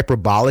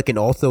hyperbolic, and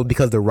also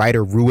because the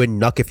writer ruined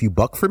Nuck If You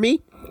Buck for me.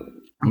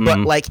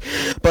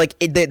 But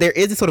there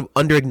is a sort of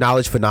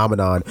under-acknowledged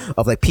phenomenon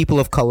of like people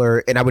of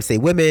color, and I would say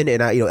women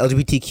and you know,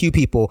 LGBTQ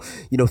people,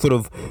 you know, sort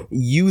of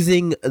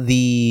using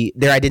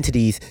their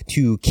identities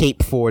to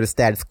cape for the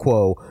status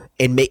quo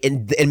and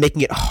making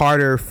it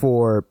harder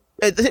for,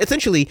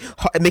 essentially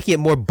making it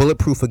more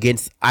bulletproof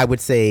against, I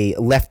would say,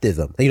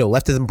 leftism. You know,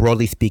 leftism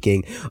broadly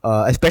speaking,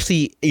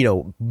 especially, you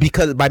know,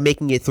 because by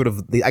making it sort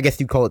of I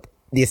guess you call it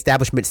the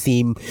establishment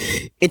seem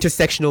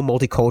intersectional,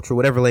 multicultural,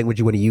 whatever language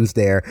you want to use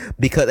there,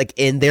 because like,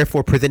 and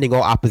therefore presenting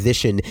all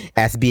opposition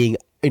as being,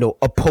 you know,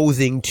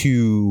 opposing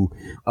to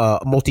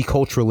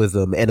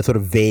multiculturalism in a sort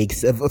of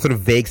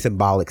vague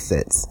symbolic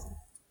sense.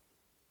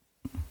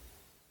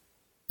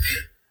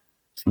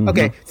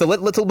 Okay, so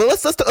let's talk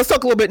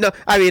a little bit.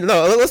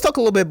 Let's talk a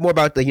little bit more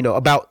about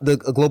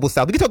the global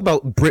South. We can talk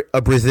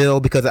about Brazil,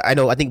 because I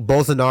think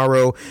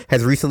Bolsonaro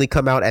has recently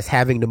come out as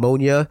having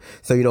pneumonia.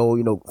 So you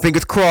know,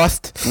 fingers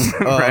crossed.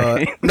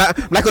 Right. Not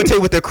going to tell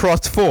you what they're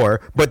crossed for,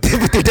 but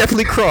they're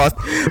definitely crossed.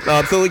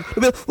 So we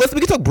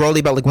can talk broadly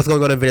about like what's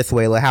going on in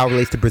Venezuela, how it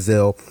relates to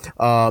Brazil.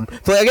 So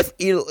I guess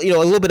a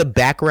little bit of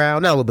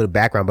background, not a little bit of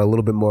background, but a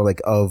little bit more like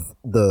of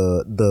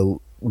the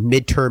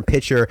midterm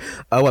picture.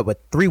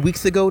 3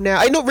 weeks ago now?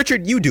 I know,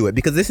 Richard, you do it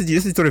because this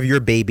is sort of your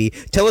baby.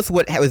 Tell us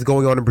what was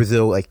going on in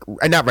Brazil, like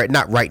not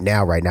right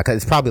now, because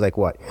it's probably like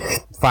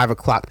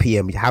 5:00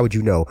 p.m. How would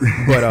you know?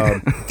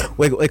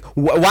 But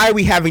why are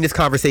we having this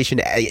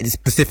conversation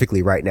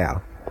specifically right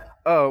now?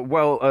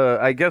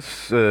 I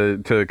guess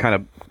to kind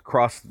of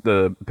cross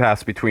the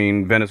paths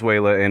between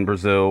Venezuela and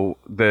Brazil,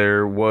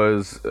 there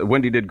was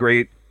Wendi did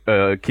great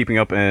keeping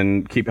up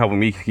and helping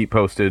me keep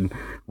posted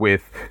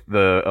with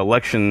the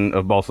election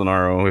of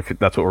Bolsonaro, if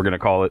that's what we're going to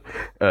call it,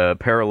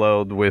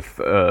 paralleled with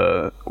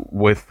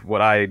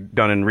what I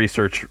done in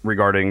research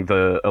regarding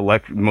the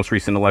most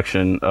recent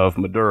election of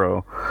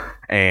Maduro.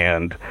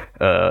 and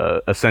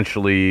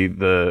essentially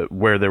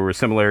where there were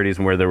similarities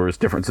and where there was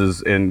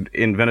differences in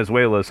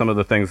Venezuela. Some of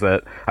the things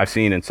that I've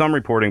seen in some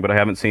reporting, but I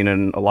haven't seen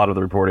in a lot of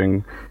the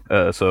reporting.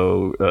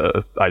 So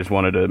I just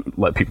wanted to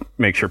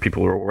make sure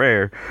people are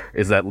aware,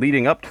 is that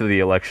leading up to the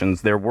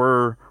elections, there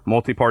were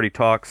multi-party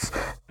talks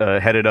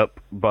headed up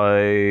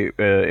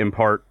in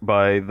part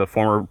by the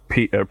former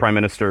Prime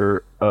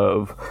Minister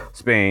of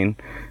Spain.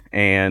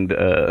 And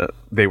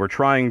they were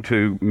trying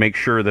to make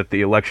sure that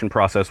the election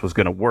process was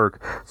going to work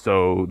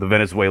so the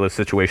Venezuela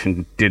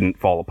situation didn't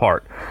fall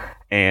apart.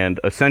 And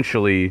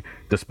essentially,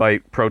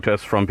 despite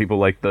protests from people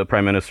like the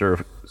Prime Minister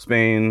of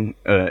Spain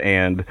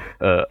and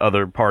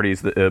other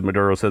parties,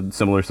 Maduro said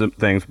similar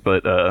things,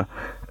 but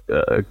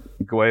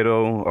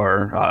Guaido,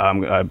 or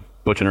I'm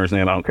butchering his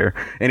name, I don't care.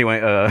 Anyway,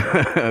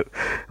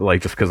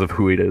 like just because of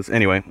who he is.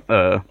 Anyway,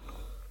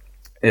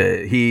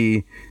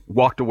 he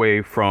walked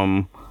away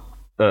from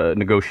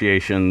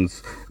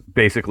negotiations,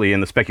 basically,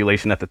 and the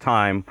speculation at the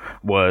time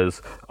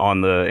was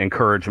on the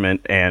encouragement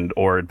and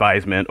or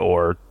advisement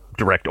or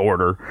direct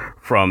order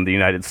from the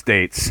United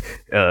States,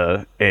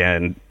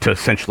 and to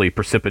essentially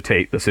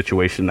precipitate the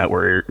situation that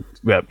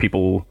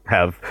people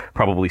have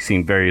probably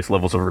seen various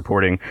levels of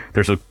reporting.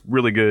 There's a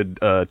really good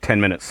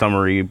 10-minute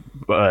summary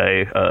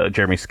by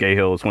Jeremy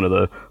Scahill. It's one of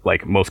the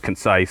most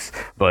concise,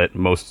 but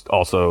most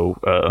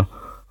also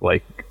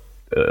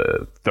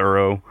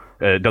thorough.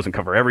 It doesn't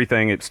cover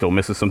everything. It still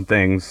misses some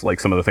things, like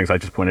some of the things I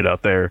just pointed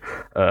out there.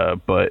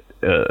 But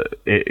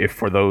if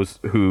for those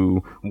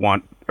who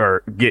want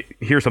or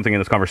hear something in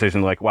this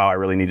conversation like, wow, I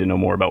really need to know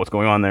more about what's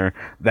going on there,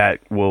 that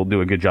will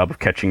do a good job of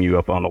catching you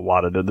up on a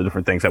lot of the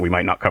different things that we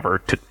might not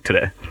cover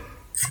today.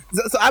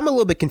 So I'm a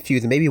little bit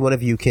confused, and maybe one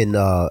of you can,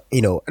 not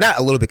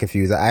a little bit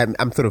confused.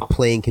 I'm sort of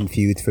playing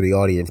confused for the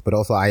audience, but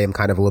also I am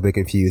kind of a little bit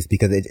confused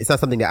because it's not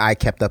something that I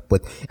kept up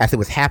with as it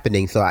was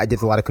happening. So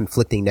there's a lot of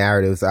conflicting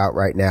narratives out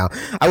right now.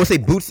 I would say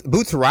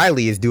Boots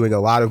Riley is doing a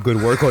lot of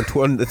good work on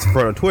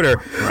Twitter,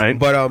 right?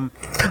 But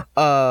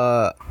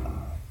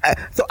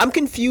so I'm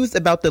confused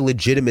about the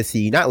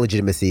not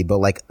legitimacy, but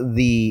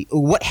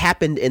what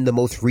happened in the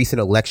most recent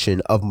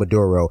election of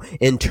Maduro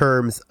in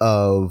terms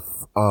of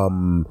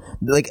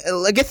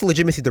I guess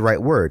legitimacy is the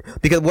right word,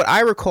 because what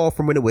I recall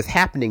from when it was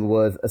happening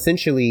was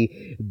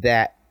essentially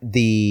that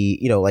the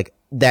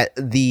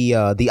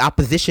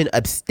opposition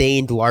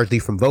abstained largely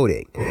from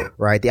voting,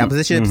 right? The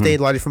opposition abstained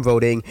largely from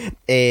voting,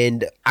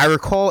 and I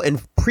recall in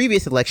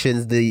previous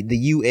elections, the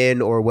UN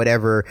or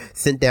whatever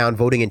sent down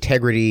voting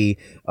integrity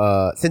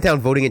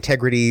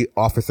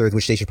officers,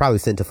 which they should probably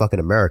send to fucking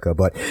America,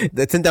 but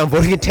they sent down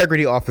voting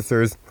integrity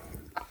officers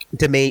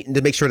to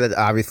make sure that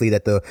obviously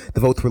that the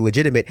votes were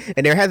legitimate,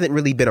 and there hasn't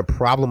really been a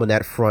problem on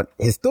that front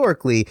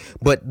historically,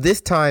 but this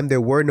time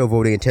there were no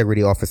voting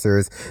integrity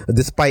officers,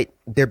 despite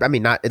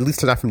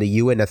not from the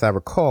UN as I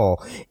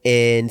recall,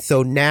 and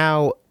so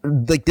now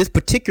this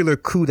particular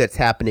coup that's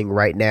happening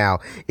right now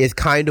is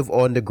kind of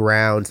on the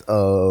grounds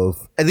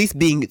of, at least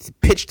being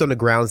pitched on the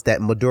grounds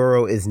that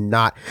Maduro is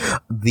not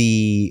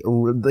it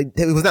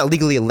was not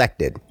legally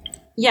elected.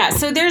 Yeah,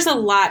 so there's a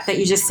lot that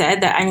you just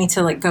said that I need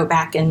to go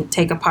back and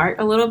take apart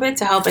a little bit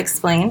to help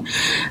explain.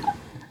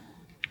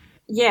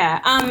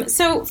 Yeah.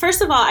 So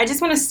first of all, I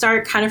just want to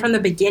start kind of from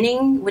the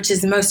beginning, which is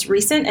the most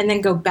recent, and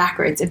then go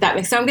backwards, if that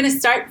makes sense. So I'm going to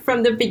start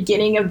from the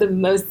beginning of the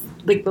most,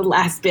 the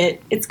last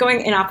bit. It's going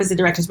in opposite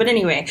directions. But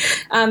anyway,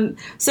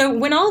 so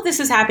when all of this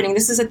was happening,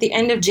 this was at the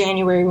end of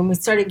January when we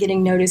started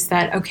getting notice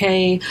that,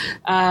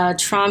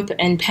 Trump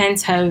and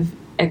Pence have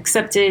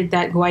accepted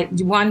that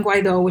Juan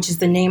Guaido, which is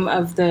the name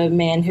of the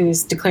man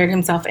who's declared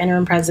himself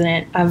interim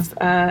president of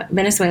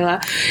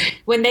Venezuela,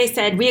 when they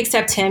said, we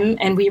accept him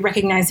and we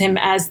recognize him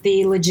as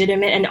the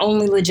legitimate and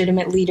only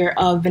legitimate leader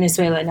of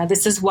Venezuela. Now,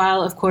 this is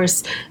while, of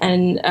course,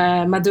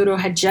 Maduro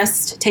had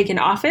just taken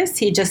office.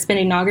 He had just been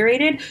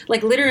inaugurated,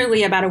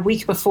 literally about a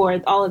week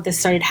before all of this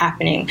started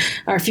happening,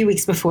 or a few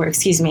weeks before,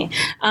 excuse me.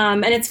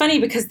 And it's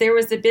funny because there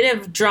was a bit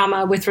of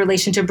drama with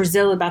relation to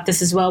Brazil about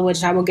this as well,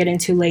 which I will get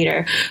into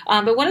later.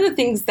 But one of the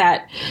things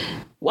that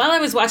while I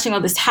was watching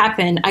all this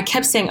happen, I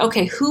kept saying,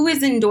 okay, who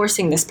is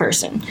endorsing this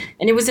person?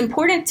 And it was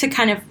important to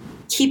kind of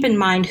keep in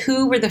mind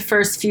who were the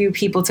first few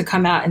people to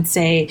come out and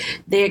say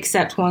they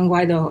accept Juan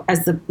Guaido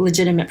as the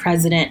legitimate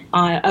president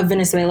of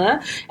Venezuela,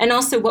 and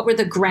also what were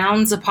the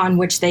grounds upon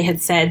which they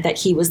had said that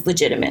he was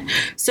legitimate.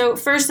 So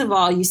first of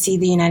all, you see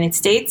the United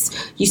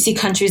States, you see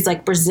countries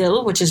like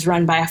Brazil, which is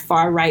run by a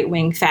far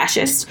right-wing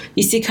fascist,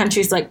 you see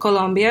countries like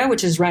Colombia,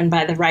 which is run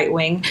by the right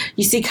wing,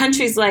 you see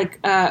countries like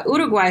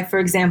Uruguay, for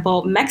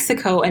example,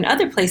 Mexico, and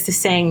other places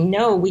saying,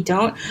 no, we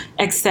don't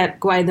accept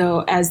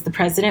Guaido as the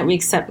president, we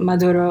accept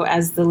Maduro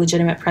as the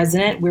legitimate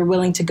president. We're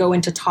willing to go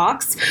into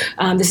talks.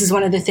 This is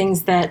one of the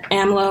things that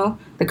AMLO,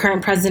 the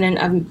current president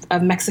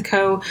of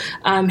Mexico,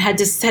 had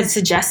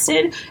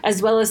suggested,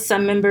 as well as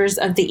some members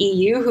of the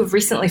EU who've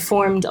recently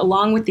formed,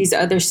 along with these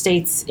other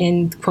states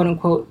in quote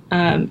unquote,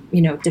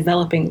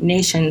 developing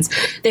nations.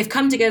 They've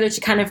come together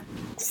to kind of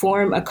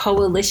form a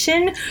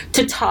coalition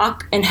to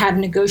talk and have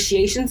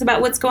negotiations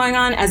about what's going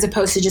on, as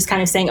opposed to just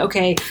kind of saying,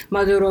 okay,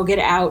 Maduro, get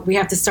out. We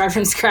have to start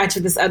from scratch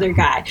with this other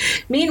guy.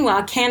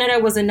 Meanwhile,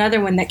 Canada was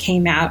another one that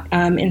came out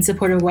in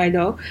support of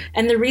Guaido.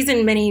 And the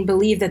reason many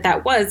believe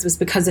that was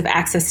because of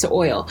access to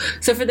oil.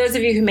 So for those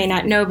of you who may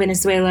not know,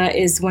 Venezuela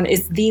has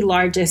the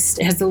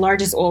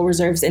largest oil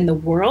reserves in the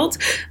world,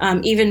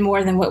 even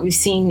more than what we've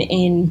seen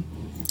in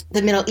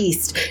the Middle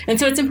East. And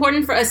so it's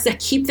important for us to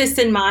keep this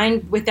in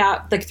mind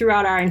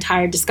throughout our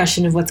entire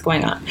discussion of what's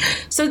going on.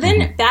 So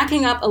then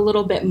backing up a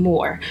little bit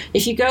more,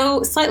 if you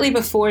go slightly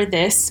before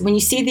this, when you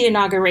see the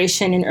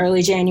inauguration in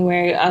early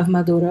January of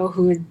Maduro,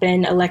 who has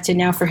been elected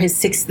now for his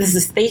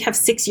they have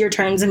 6-year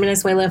terms in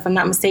Venezuela, if I'm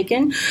not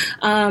mistaken.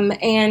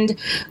 And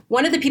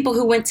one of the people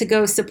who went to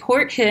go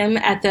support him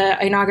at the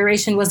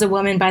inauguration was a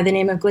woman by the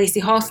name of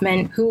Gleisi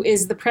Hoffmann, who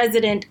is the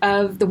president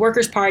of the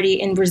Workers' Party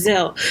in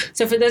Brazil.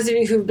 So for those of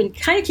you who've been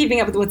kind of keeping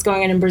up with what's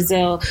going on in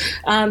Brazil,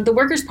 the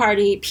Workers'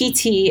 Party,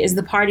 PT, is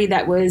the party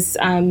that was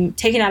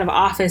taken out of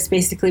office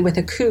basically with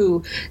a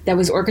coup that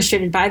was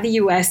orchestrated by the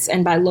U.S.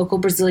 and by local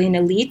Brazilian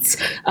elites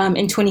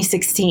in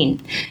 2016.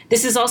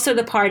 This is also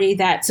the party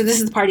that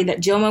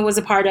Dilma was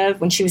a part of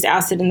when she was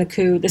ousted in the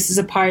coup. This is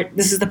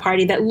the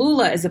party that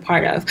Lula is a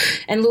part of.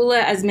 And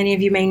Lula, as many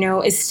of you may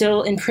know, is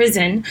still in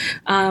prison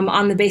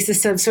on the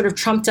basis of sort of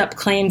trumped up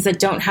claims that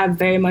don't have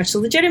very much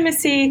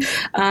legitimacy.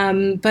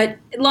 But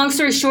long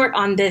story short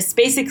on this,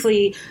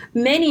 basically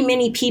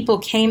many people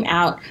came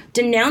out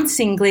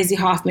denouncing Gleisi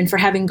Hoffmann for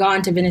having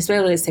gone to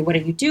Venezuela to say, what are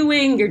you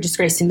doing? You're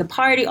disgracing the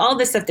party, all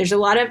this stuff. There's a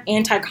lot of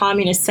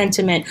anti-communist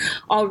sentiment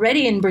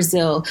already in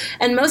Brazil.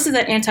 And most of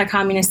that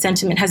anti-communist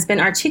sentiment has been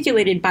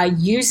articulated by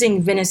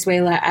using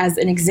Venezuela as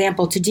an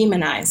example to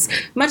demonize,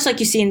 much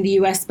like you see in the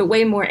US, but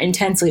way more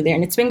intensely there.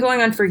 And it's been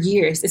going on for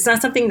years. It's not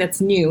something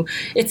that's new.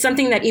 It's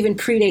something that even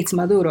predates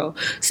Maduro.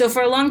 So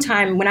for a long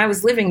time, when I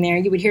was living there,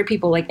 you would hear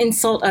people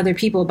insult other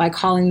people by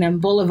calling them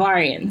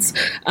Bolivarians,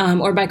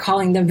 or by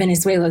calling them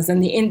Venezuelans.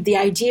 And the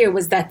idea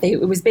was that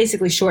it was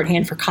basically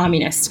shorthand for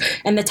communists,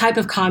 and the type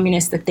of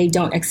communists that they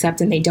don't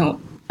accept and they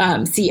don't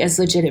see as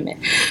legitimate.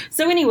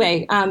 So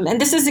anyway,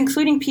 and this is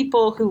including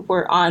people who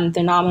were on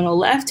the nominal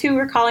left who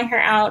were calling her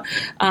out,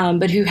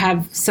 but who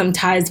have some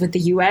ties with the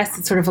U.S.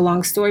 It's sort of a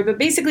long story. But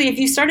basically, if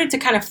you started to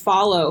kind of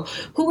follow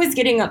who was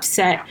getting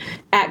upset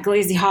at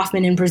Gleisi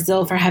Hoffmann in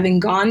Brazil for having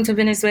gone to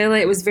Venezuela,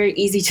 it was very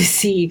easy to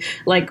see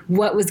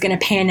what was going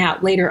to pan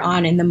out later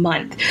on in the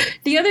month.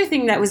 The other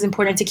thing that was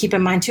important to keep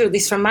in mind, too, at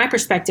least from my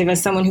perspective as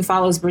someone who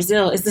follows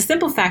Brazil, is the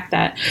simple fact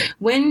that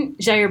when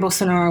Jair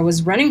Bolsonaro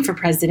was running for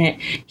president,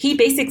 he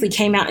basically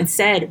came out and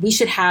said we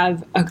should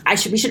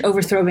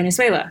overthrow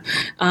Venezuela.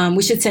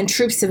 We should send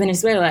troops to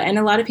Venezuela. And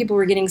a lot of people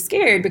were getting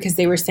scared because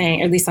they were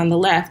saying, at least on the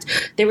left,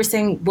 they were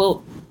saying,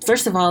 well,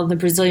 first of all, the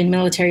Brazilian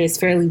military is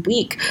fairly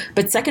weak.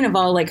 But second of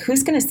all,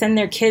 who's going to send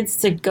their kids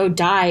to go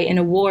die in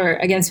a war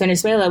against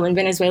Venezuela when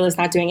Venezuela is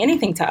not doing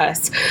anything to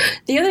us?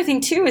 The other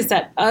thing, too, is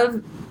that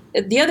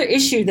the other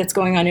issue that's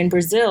going on in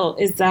Brazil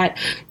is that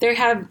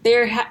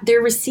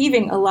they're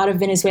receiving a lot of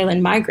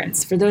Venezuelan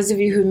migrants. For those of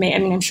you who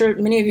I'm sure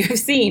many of you have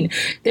seen,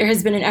 there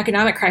has been an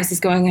economic crisis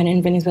going on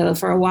in Venezuela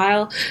for a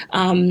while.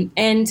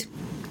 And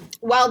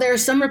while there are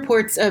some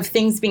reports of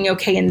things being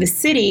okay in the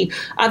city,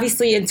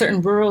 obviously in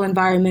certain rural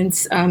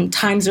environments,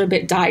 times are a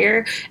bit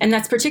dire. And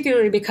that's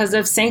particularly because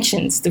of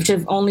sanctions, which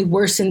have only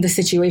worsened the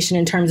situation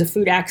in terms of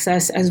food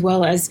access as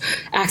well as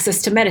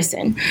access to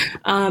medicine.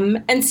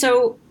 And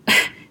so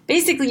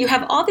basically, you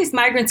have all these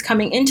migrants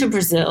coming into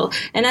Brazil.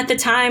 And at the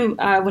time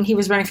when he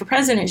was running for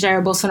president,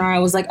 Jair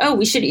Bolsonaro was like, oh,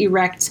 we should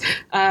erect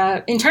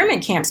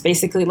internment camps,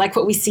 basically, like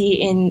what we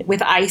see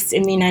with ICE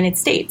in the United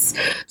States.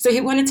 So he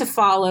wanted to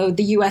follow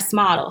the U.S.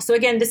 model. So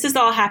again, this is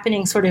all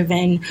happening sort of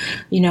in,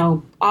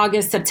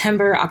 August,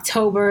 September,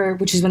 October,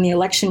 which is when the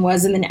election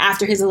was. And then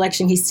after his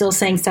election, he's still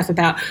saying stuff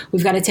about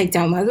we've got to take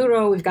down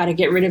Maduro. We've got to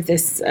get rid of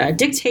this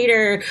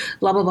dictator,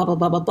 blah, blah, blah, blah,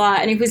 blah, blah, blah.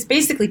 And he was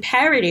basically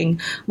parroting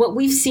what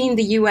we've seen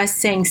the U.S.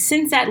 saying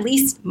since at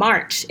least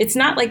March. It's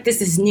not like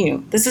this is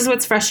new. This is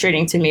what's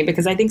frustrating to me,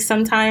 because I think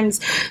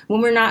sometimes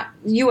when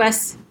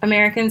U.S.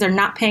 Americans are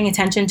not paying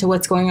attention to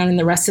what's going on in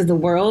the rest of the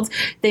world,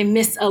 they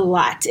miss a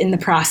lot in the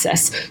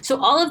process. So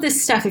all of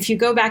this stuff, if you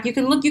go back, you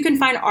can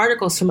find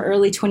articles from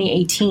early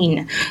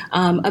 2018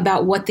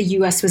 about what the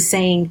U.S. was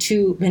saying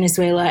to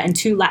Venezuela and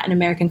to Latin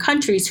American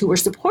countries who were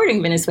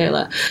supporting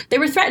Venezuela. They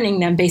were threatening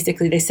them,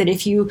 basically. They said,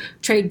 if you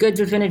trade goods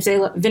with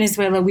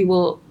Venezuela, we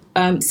will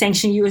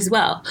sanction you as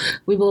well.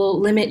 We will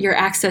limit your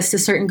access to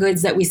certain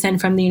goods that we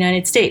send from the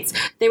United States.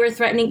 They were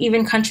threatening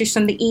even countries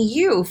from the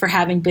EU for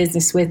having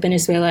business with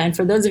Venezuela. And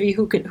for those of you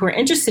who are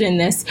interested in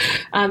this,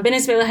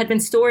 Venezuela had been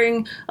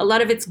storing a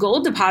lot of its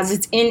gold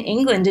deposits in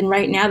England. And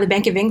right now the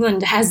Bank of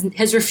England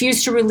has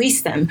refused to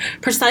release them,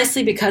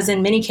 precisely because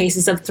in many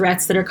cases of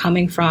threats that are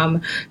coming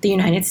from the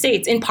United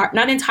States, in part,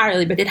 not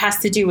entirely, but it has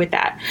to do with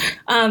that.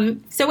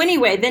 So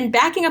anyway, then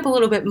backing up a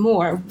little bit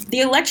more, the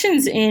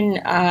elections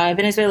in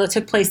Venezuela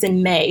took place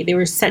in May. They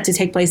were set to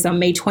take place on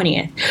May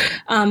 20th.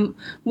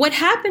 What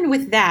happened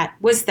with that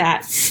was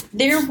that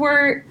there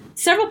were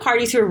several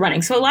parties who were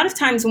running. So a lot of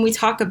times when we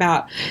talk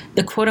about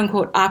the quote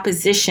unquote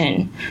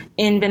opposition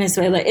in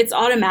Venezuela, it's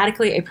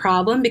automatically a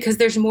problem because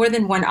there's more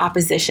than one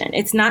opposition.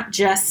 It's not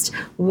just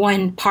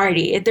one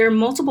party. There are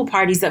multiple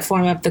parties that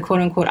form up the quote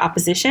unquote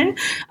opposition.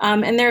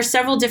 And there are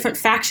several different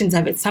factions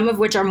of it, some of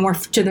which are more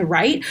to the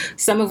right,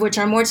 some of which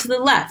are more to the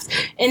left.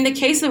 In the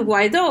case of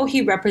Guaido,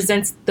 he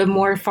represents the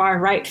more far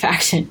right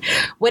faction.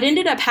 What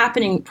ended up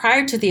happening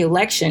prior to the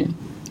election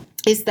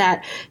is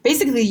that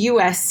basically the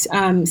U.S.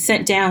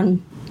 Sent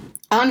down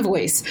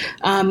envoys.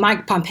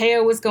 Mike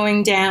Pompeo was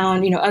going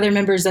down, other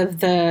members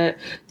of the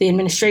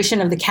administration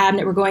of the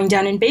cabinet were going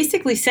down and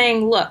basically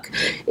saying, look,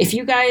 if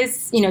you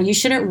guys, you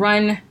shouldn't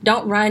run,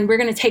 don't run, we're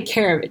going to take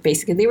care of it,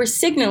 basically. They were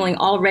signaling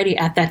already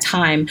at that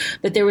time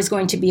that there was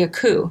going to be a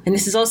coup. And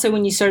this is also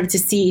when you started to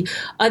see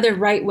other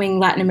right-wing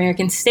Latin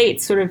American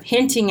states sort of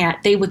hinting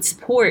at they would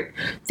support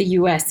the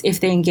U.S. if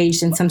they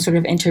engaged in some sort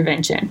of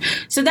intervention.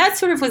 So that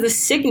sort of was a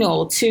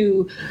signal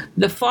to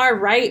the far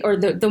right or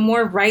the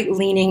more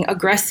right-leaning,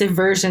 aggressive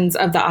versions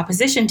of the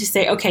opposition to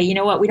say, okay, you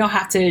know what, we don't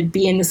have to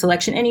be in this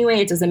election anyway,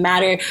 it doesn't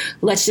matter,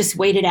 let's just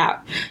wait it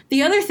out.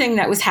 The other thing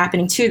that was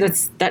happening too,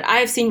 that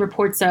I've seen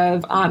reports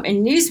of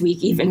in Newsweek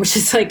even, which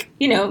is like,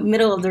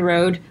 middle of the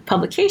road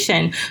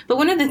publication, but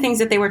one of the things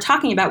that they were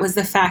talking about was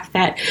the fact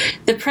that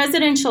the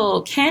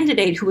presidential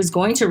candidate who was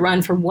going to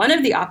run for one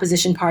of the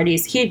opposition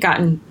parties, he'd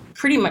gotten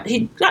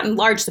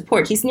large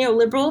support. He's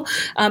neoliberal,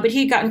 but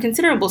he had gotten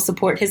considerable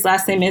support. His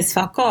last name is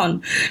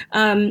Falcon.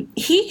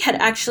 He had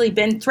actually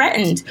been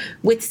threatened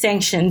with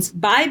sanctions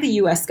by the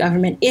U.S.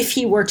 government if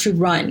he were to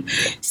run.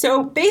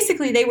 So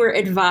basically, they were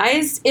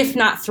advised, if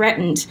not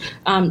threatened,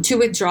 to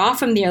withdraw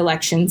from the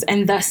elections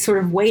and thus sort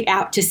of wait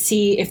out to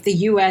see if the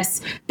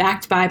U.S.,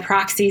 backed by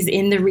proxies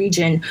in the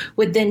region,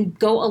 would then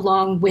go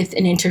along with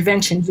an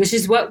intervention, which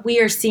is what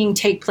we are seeing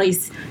take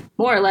place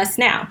more or less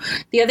now.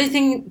 The other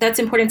thing that's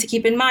important to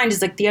keep in mind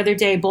is like the other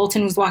day,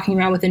 Bolton was walking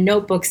around with a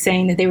notebook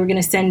saying that they were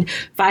going to send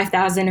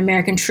 5,000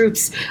 American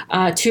troops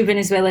to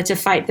Venezuela to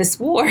fight this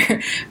war,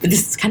 but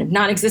this kind of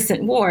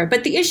non-existent war.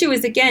 But the issue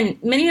is, again,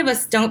 many of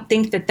us don't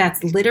think that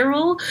that's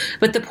literal,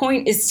 but the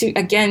point is to,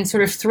 again,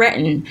 sort of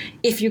threaten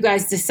if you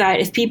guys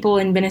decide, if people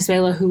in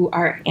Venezuela who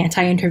are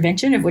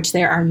anti-intervention, of which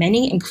there are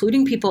many,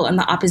 including people in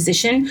the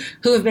opposition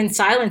who have been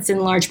silenced in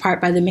large part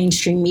by the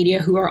mainstream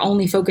media who are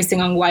only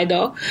focusing on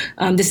Guaido.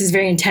 This is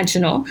very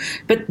intentional.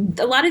 But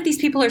a lot of these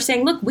people are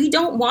saying, look, we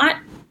don't want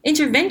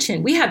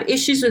intervention. We have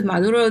issues with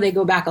Maduro. They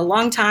go back a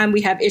long time.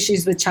 We have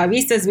issues with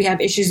Chavistas. We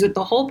have issues with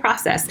the whole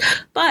process.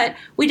 But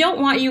we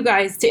don't want you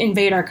guys to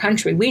invade our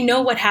country. We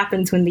know what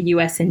happens when the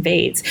U.S.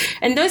 invades.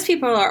 And those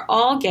people are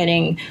all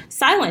getting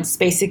silenced,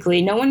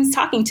 basically. No one's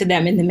talking to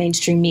them in the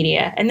mainstream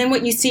media. And then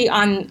what you see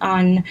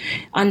on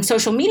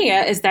social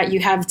media is that you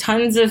have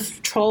tons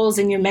of trolls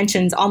in your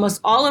mentions,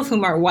 almost all of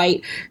whom are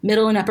white,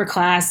 middle and upper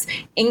class,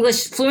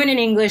 English, fluent in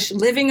English,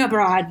 living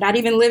abroad, not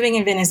even living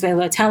in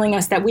Venezuela, telling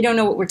us that we don't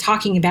know what we're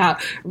talking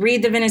about.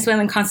 Read the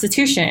Venezuelan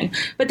Constitution.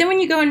 But then when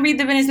you go and read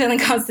the Venezuelan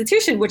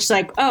Constitution, which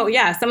some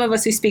of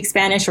us who speak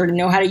Spanish or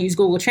know how to use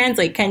Google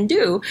Translate can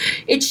do,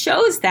 it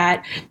shows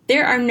that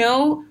there are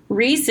no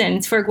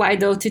reasons for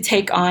Guaido to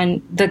take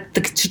on the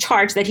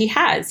charge that he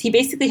has. He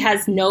basically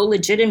has no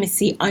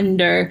legitimacy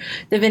under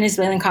the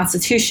Venezuelan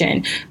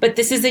Constitution. But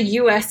this is a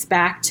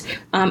U.S.-backed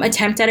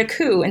attempt at a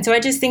coup. And so I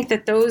just think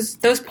that those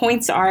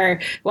points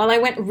are, while I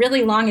went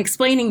really long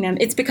explaining them,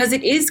 it's because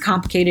it is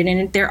complicated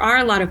and there are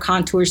a lot of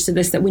contours to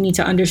this that we need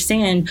to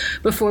understand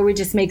before we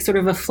just make sort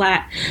of a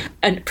flat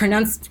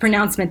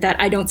pronouncement that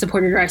I don't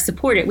support it or I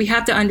support it. We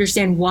have to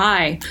understand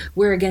why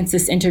we're against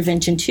this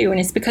intervention too. And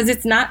it's because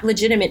it's not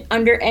legitimate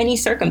under any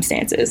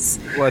circumstances.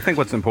 Well, I think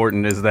what's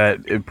important is that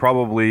it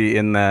probably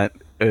in that,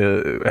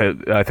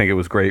 I think it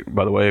was great,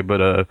 by the way,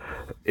 but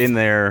in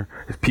there,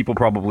 people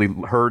probably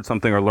heard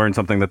something or learned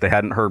something that they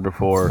hadn't heard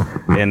before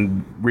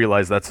and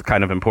realized that's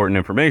kind of important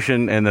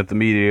information and that the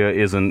media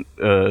isn't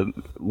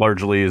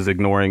largely is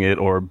ignoring it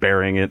or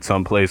burying it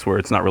someplace where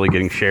it's not really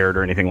getting shared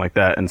or anything like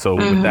that. And so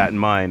with that in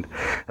mind,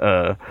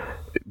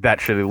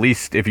 that should at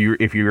least, if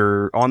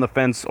you're on the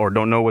fence or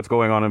don't know what's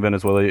going on in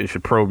Venezuela, it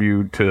should probe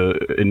you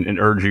and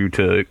urge you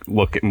to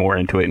look more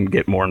into it and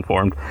get more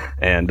informed.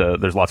 And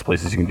there's lots of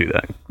places you can do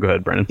that. Go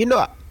ahead, Brennan.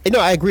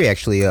 I agree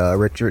actually,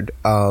 Richard.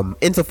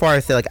 Insofar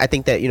as I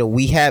think that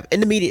we have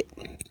in the media.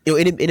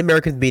 In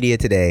American media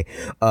today,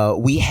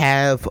 we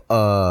have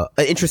an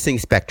interesting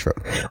spectrum.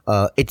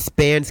 It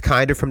spans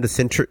kind of from the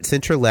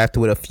center left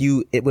with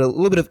a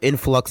little bit of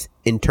influx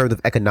in terms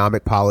of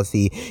economic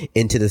policy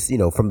into this,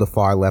 from the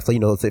far left, like,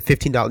 it's like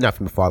 $15, not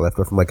from the far left,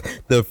 but from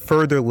like the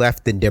further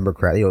left than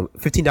Democrat,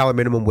 $15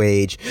 minimum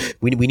wage.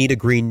 We need a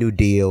Green New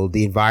Deal.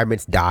 The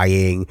environment's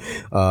dying,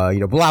 blah,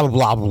 blah,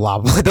 blah, blah,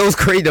 blah, those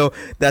crazy,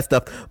 that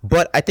stuff.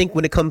 But I think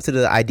when it comes to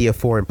the idea of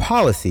foreign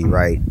policy,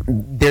 right,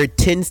 there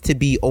tends to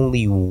be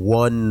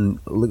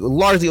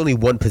largely only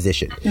one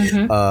position.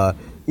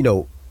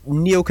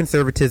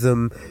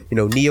 Neoconservatism,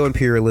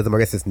 neo-imperialism, I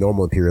guess it's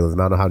normal imperialism,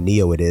 I don't know how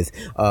neo it is,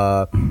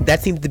 that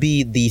seems to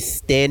be the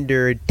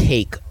standard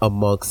take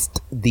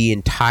amongst the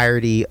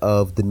entirety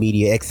of the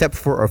media, except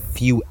for a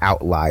few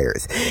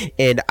outliers.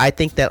 And I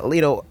think that,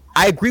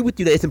 I agree with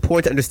you that it's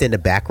important to understand the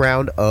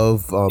background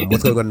of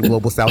what's going on in the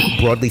global south,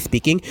 broadly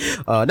speaking.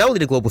 Not only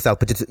the global south,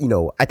 but just,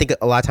 I think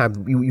a lot of times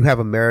you have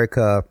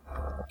America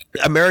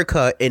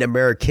and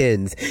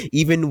Americans,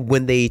 even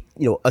when they,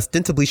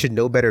 ostensibly should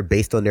know better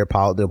based on their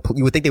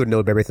you would think they would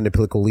know better based on their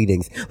political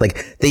leanings.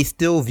 Like, they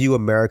still view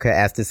America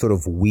as this sort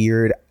of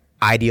weird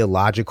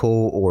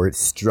ideological or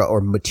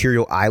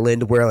material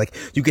island where, like,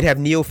 you could have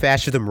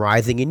neo-fascism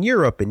rising in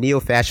Europe and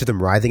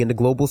neo-fascism rising in the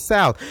global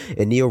south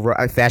and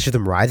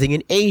neo-fascism rising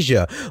in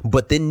Asia,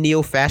 but then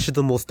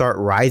neo-fascism will start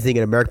rising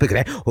in America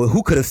because, well,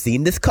 who could have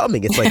seen this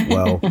coming? It's like,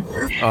 well,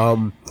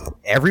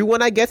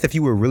 everyone, I guess, if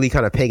you were really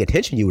kind of paying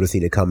attention, you would have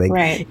seen it coming.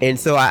 Right. And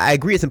so I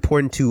agree it's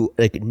important to,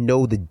 like,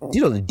 know the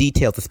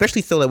details,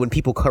 especially so that when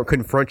people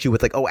confront you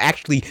with, like, oh,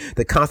 actually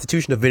the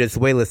Constitution of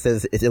Venezuela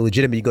says it's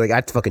illegitimate, you go like,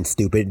 that's fucking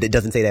stupid. It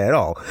doesn't say that at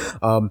all.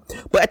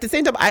 But at the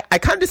same time, I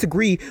kind of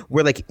disagree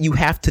where, like, you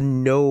have to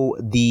know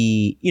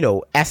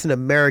as an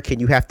American,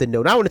 you have to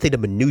know, not want to say the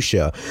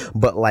minutia,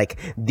 but like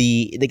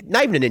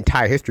not even an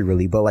entire history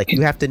really, but like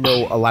you have to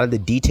know a lot of the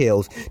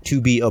details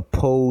to be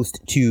opposed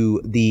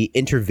to the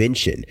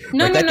intervention.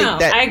 No.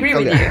 I agree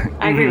with you.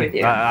 I agree with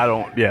you. I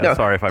don't. Yeah. No,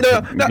 sorry if I. Go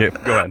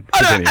ahead.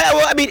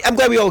 I mean, I'm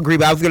glad we all agree,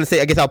 but I was going to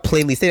say, I guess I'll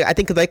plainly say it. I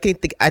think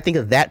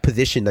of that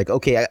position, like,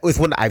 okay, it's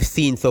one that I've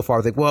seen so far.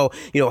 It's like, well,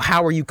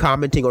 how are you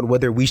commenting on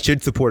whether we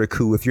should support a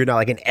coup if you're not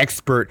like an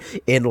expert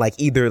in like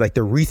either like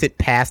the recent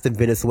past in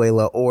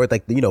Venezuela or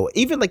like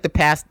even like the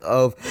past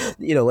of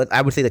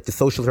I would say like the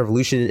socialist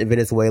revolution in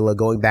Venezuela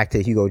going back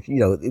to Hugo,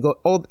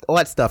 all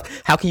that stuff.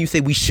 How can you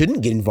say we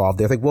shouldn't get involved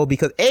there? It's like, well,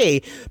 because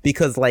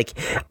like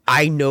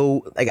I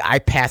know, like, I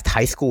passed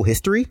high school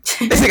history.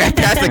 It's like I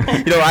passed, like,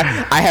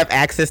 I have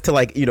access to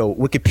like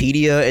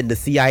Wikipedia and the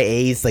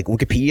CIA's like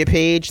Wikipedia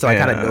page, so I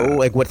kind of know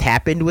like what's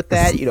happened with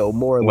that,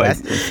 more or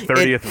less.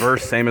 30th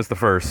verse, same as the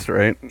first,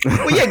 right?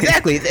 Well, yeah,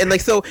 exactly. And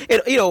like, so,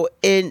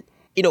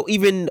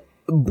 even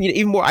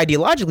more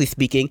ideologically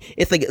speaking,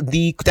 it's like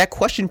that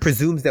question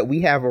presumes that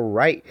we have a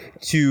right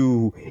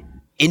to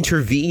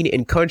intervene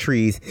in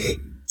countries,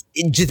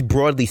 just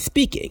broadly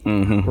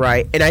speaking,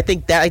 right? And I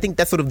think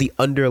that's sort of the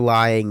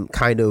underlying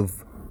kind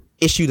of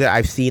issue that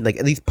I've seen, like,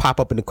 at least pop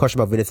up in the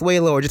question about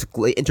Venezuela or just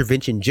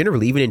intervention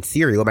generally, even in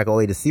Syria, go back all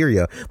the way to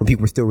Syria when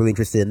people were still really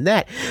interested in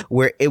that,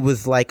 where it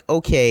was like,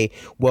 okay,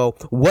 well,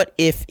 what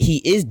if he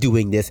is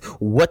doing this?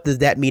 What does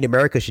that mean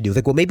America should do? It's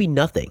like, well, maybe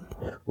nothing,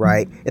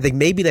 right? It's like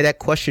maybe that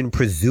question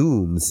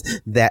presumes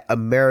that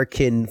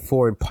American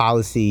foreign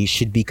policy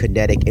should be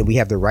kinetic and we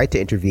have the right to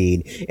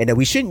intervene, and that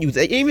we shouldn't use,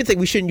 I even think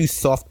we shouldn't use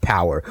soft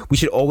power. We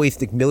should always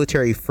think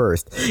military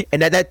first.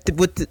 And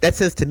that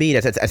says to me,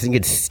 I think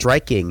it's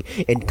striking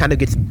and kind of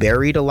gets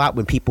buried a lot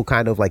when people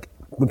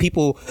when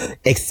people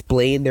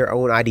explain their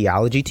own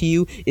ideology to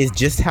you, is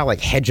just how like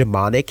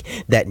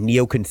hegemonic that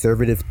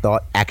neoconservative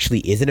thought actually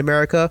is in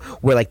America,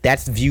 where like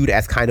that's viewed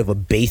as kind of a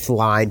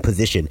baseline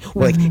position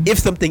where like if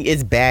something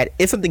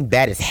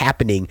bad is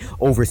happening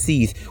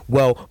overseas,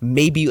 well,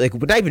 maybe, like,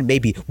 not even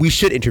maybe, we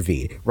should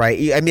intervene,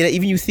 right? I mean,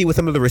 even you see with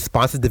some of the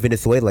responses to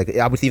Venezuela, like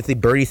obviously if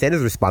Bernie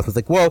Sanders' response was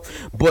like, well,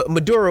 but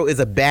Maduro is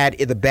a bad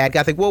guy.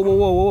 It's like,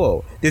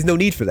 whoa, there's no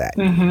need for that.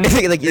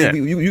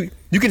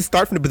 You can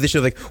start from the position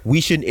of like,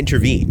 we shouldn't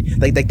intervene.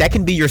 Like that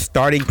can be your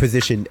starting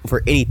position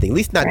for anything, at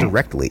least not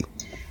directly.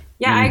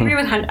 Yeah, I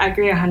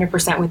agree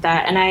 100% with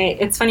that. And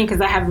it's funny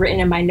because I have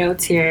written in my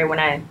notes here when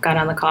I got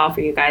on the call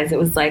for you guys, it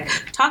was like,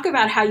 talk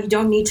about how you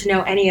don't need to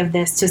know any of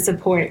this to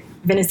support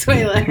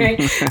Venezuela, right?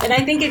 And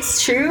I think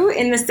it's true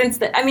in the sense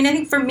that, I mean, I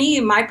think for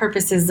me, my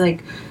purpose is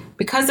like,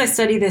 because I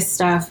study this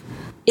stuff,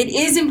 it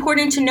is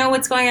important to know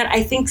what's going on,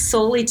 I think,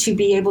 solely to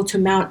be able to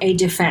mount a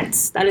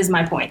defense. That is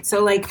my point.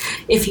 So like,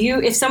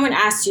 if someone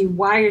asks you,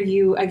 why are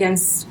you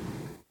against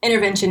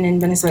intervention in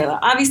Venezuela?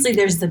 Obviously,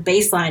 there's the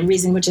baseline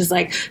reason, which is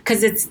like,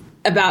 because it's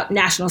about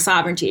national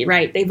sovereignty,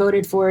 right? They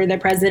voted for their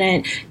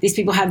president. These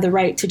people have the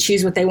right to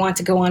choose what they want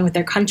to go on with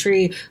their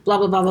country, blah,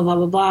 blah, blah, blah, blah,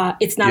 blah, blah.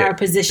 It's not our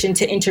position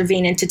to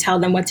intervene and to tell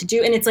them what to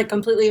do. And it's like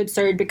completely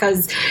absurd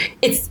because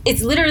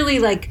it's literally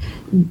like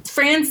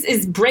France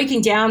is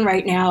breaking down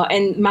right now.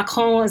 And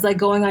Macron is like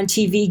going on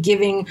TV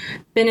giving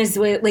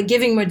Venezuela, like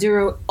giving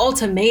Maduro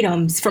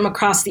ultimatums from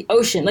across the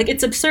ocean. Like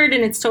it's absurd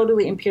and it's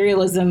totally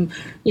imperialism,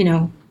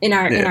 in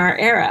our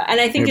era.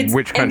 And I think it's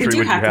which country would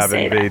you have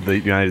invade that. the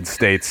United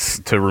States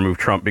to remove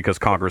Trump because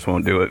Congress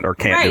won't do it or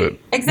can't do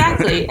it?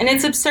 Exactly. And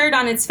it's absurd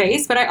on its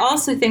face, but I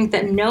also think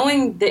that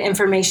knowing the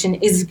information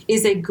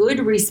is a good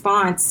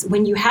response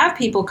when you have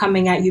people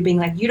coming at you being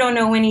like, you don't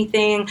know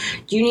anything,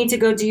 you need to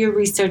go do your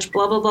research,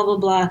 blah, blah, blah, blah,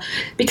 blah.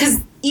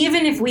 Because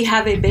even if we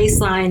have a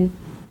baseline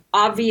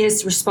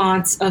obvious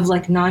response of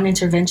like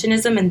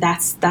non-interventionism, and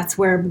that's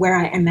where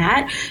I am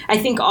at. I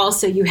think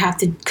also you have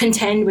to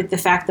contend with the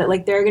fact that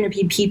like there are going to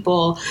be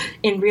people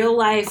in real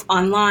life,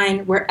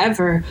 online,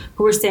 wherever,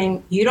 who are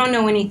saying you don't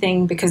know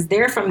anything because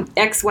they're from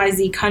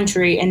XYZ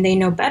country and they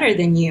know better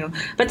than you.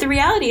 But the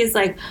reality is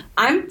like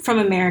I'm from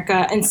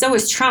America and so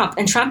is Trump,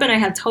 and Trump and I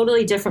have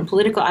totally different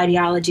political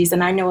ideologies,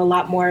 and I know a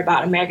lot more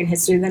about American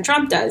history than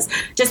Trump does.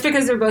 Just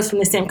because we're both from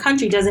the same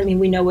country doesn't mean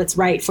we know what's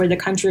right for the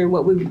country or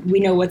what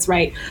we know what's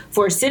right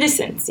for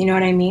citizens, you know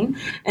what I mean?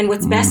 And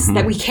what's best,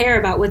 that we care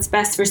about what's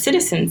best for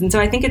citizens. And so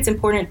I think it's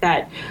important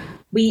that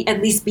we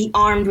at least be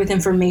armed with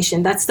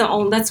information. That's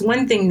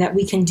one thing that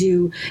we can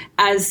do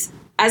as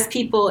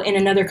people in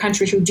another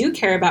country who do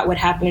care about what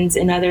happens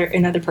in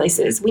other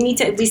places. We need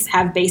to at least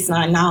have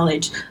baseline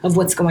knowledge of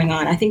what's going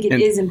on. I think it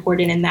is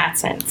important in that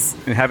sense.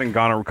 And having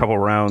gone a couple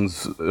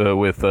rounds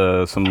with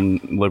some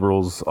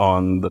liberals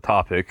on the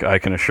topic, I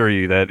can assure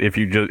you that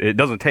it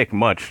doesn't take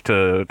much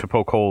to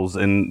poke holes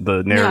in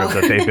the narrative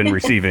that they've been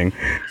receiving.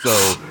 So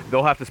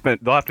they'll have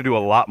to do a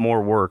lot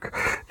more work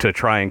to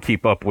try and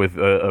keep up with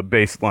a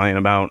baseline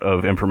amount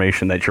of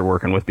information that you're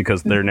working with,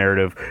 because their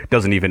narrative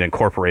doesn't even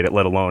incorporate it,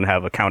 let alone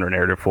have a counter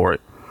narrative for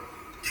it.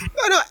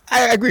 No,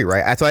 I agree,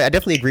 right? So I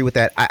definitely agree with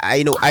that.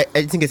 I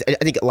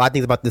think a lot of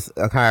things about this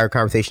entire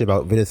conversation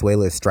about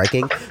Venezuela is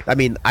striking. I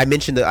mean, I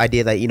mentioned the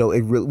idea that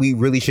we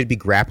really should be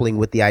grappling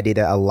with the idea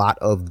that a lot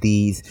of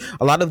these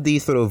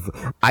sort of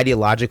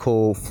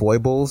ideological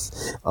foibles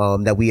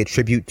that we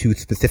attribute to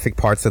specific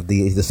parts of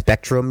the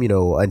spectrum,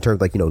 in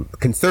terms of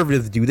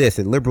conservatives do this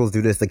and liberals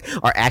do this, like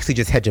are actually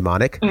just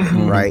hegemonic,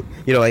 right?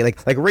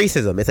 Like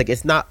racism. It's like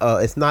it's not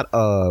a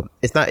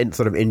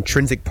sort of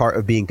intrinsic part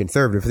of being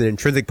conservative. It's an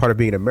intrinsic part of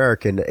being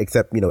American,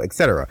 except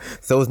etc.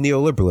 So is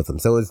neoliberalism,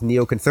 so is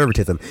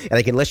neoconservatism, and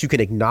like unless you can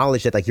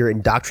acknowledge that like you're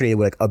indoctrinated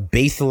with like a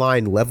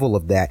baseline level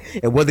of that,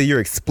 and whether you're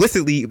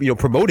explicitly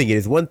promoting it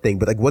is one thing,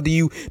 but like whether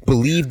you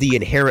believe the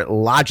inherent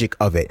logic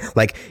of it,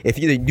 like if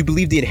you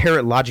believe the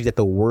inherent logic that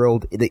the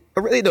world, the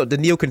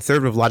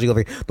neoconservative logic of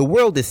it, the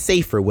world is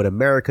safer when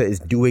America is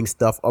doing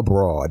stuff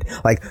abroad,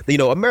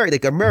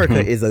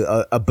 America is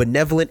a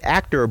benevolent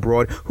actor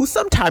abroad who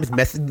sometimes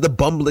messes the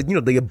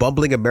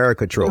bumbling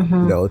America trope,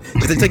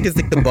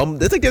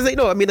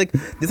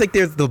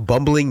 there's the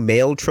bumbling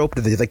male trope,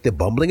 there's like the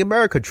bumbling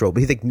America trope.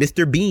 He's like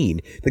Mr.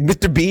 Bean. Like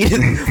Mr. Bean is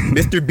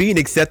Mr. Bean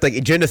except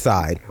like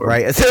genocide,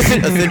 right?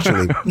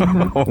 Essentially.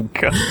 Oh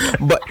god.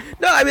 But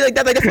no, I mean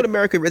that's what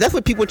America, that's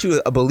what people want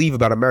you to believe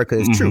about America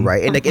is true,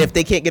 right? And like if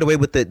they can't get away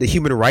with the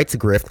human rights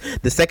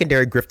grift, the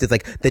secondary grift is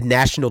like the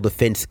national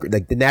defense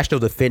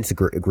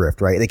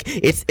grift, right? Like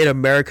it's in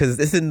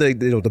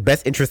the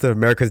best interest of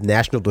America's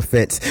national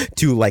defense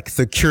to like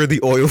secure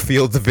the oil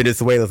fields of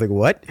Venezuela. It's like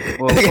what?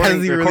 Well,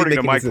 according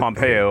to Mike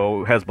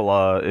Pompeo,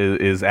 Hezbollah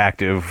is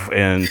active,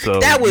 and so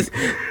that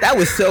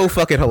was so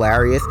fucking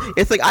hilarious.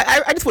 It's like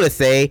I just want to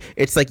say,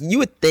 it's like you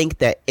would think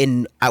that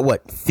in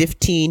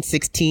 15,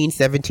 16,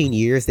 17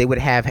 years they would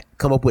have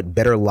come up with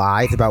better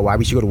lies about why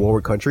we should go to war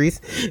with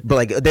countries,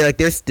 but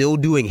they're still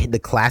doing the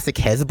classic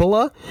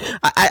Hezbollah.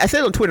 I said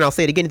it on Twitter and I'll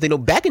say it again.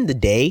 Back in the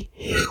day,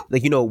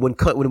 when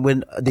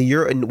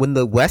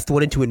the West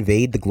wanted to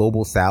invade the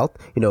global South,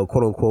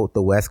 quote unquote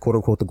the West, quote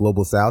unquote the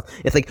global South,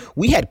 it's like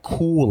we had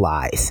cool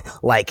lies,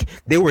 like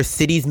there were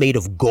cities made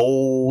of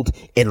gold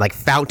and like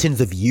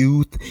fountains of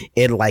youth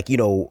and like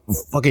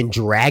fucking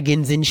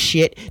dragons and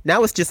shit.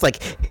 Now it's just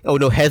like, oh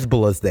no,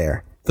 Hezbollah's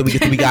there, so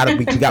we gotta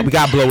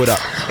blow it up.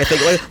 It's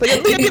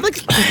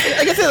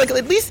like I said, like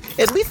at least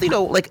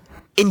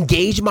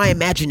engage my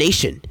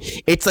imagination.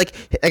 It's like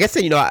I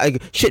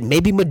said,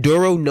 maybe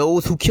Maduro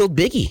knows who killed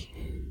Biggie.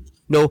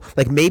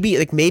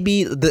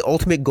 Maybe the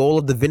ultimate goal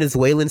of the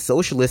Venezuelan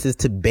socialists is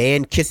to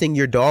ban kissing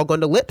your dog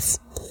on the lips.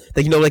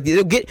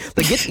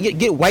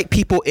 Get white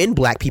people and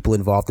black people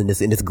involved in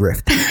this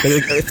grift.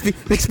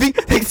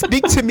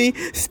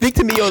 Speak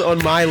to me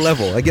on my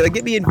level.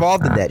 Get me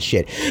involved in that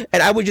shit.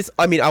 And I will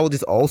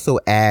just also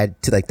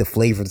add to like the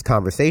flavor of this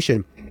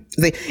conversation.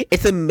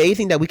 It's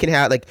amazing that we can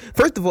have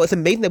first of all, it's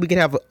amazing that we can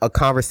have a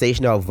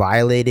conversation about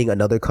violating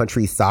another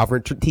country's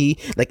sovereignty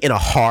in a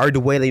hard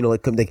way,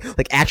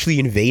 like actually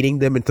invading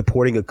them and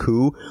supporting a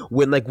coup,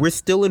 when we're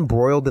still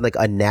embroiled in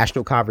a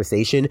national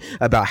conversation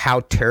about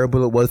how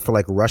terrible it was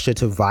for Russia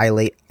to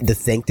violate the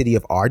sanctity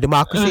of our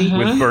democracy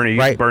with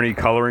Bernie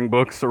coloring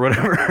books or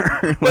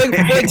whatever.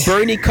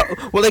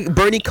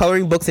 Bernie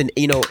coloring books and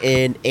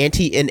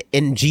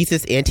and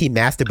Jesus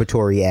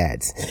anti-masturbatory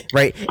ads,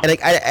 right? And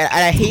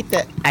I hate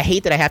that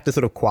I have to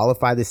sort of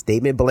qualify this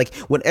statement, but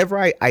whenever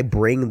I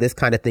bring this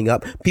kind of thing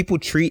up, people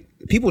treat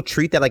people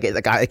treat that like it's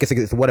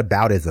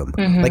whataboutism.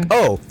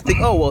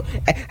 Well,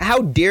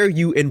 how dare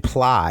you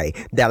imply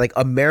that like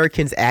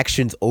Americans'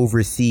 actions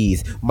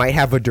overseas might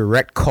have a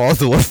direct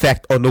causal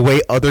effect on the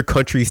way other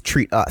countries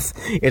treat us?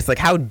 It's like,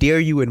 how dare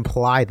you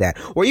imply that?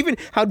 Or even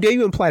how dare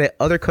you imply that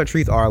other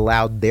countries are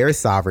allowed their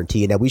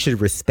sovereignty and that we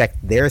should respect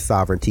their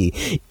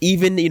sovereignty,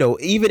 even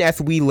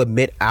as we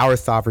lament our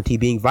sovereignty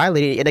being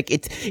violated. And like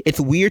it's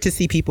weird to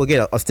see people,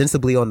 again,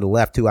 ostensibly on the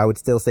left, who I would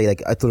still say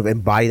like sort of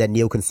embody that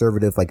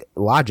neoconservative like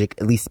logic,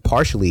 at least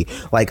partially,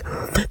 like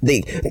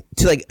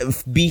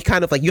be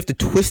kind of like, you have to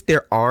twist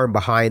their arm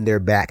behind their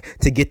back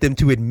to get them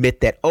to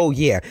admit that, oh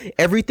yeah,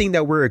 everything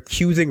that we're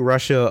accusing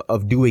Russia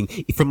of doing,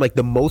 from like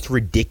the most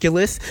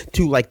ridiculous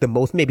to like the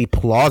most maybe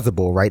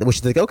plausible, right? Which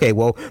is like, okay,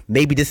 well,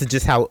 maybe this is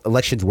just how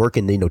elections work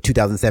in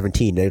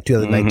 2017,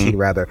 2019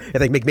 rather. It's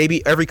like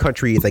maybe every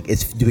country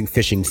is doing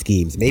phishing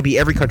schemes. Maybe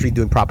every country is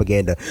doing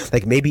propaganda.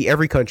 Like maybe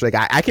every country,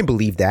 like I can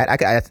believe that.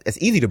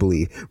 It's easy to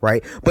believe,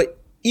 right? But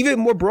even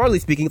more broadly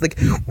speaking, it's like,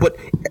 but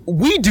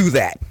we do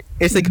that.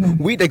 It's like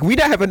we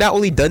have not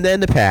only done that in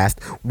the past,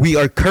 we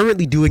are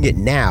currently doing it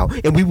now,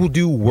 and we will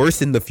do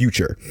worse in the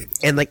future.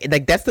 And like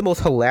that's the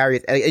most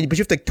hilarious. But you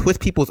have to twist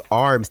people's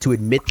arms to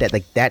admit that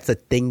like that's a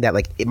thing that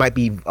like it might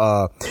be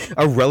a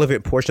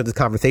relevant portion of this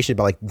conversation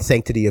about like the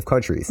sanctity of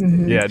countries.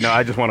 Yeah, no,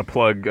 I just want to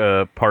plug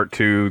part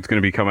 2. It's going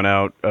to be coming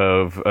out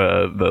of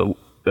the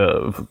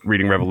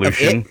Reading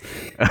Revolution.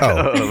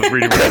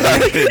 Reading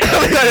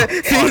Revolution.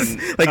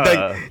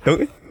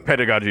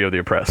 Pedagogy of the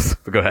Oppressed.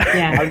 But go ahead.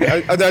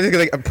 Yeah. I was just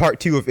like part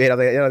 2 of it. I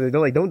was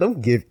like,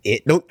 don't give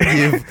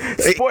spoilers.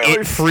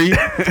 It free.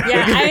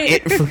 Yeah,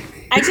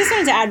 I just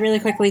wanted to add really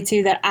quickly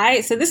too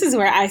that so this is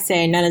where I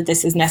say none of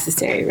this is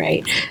necessary,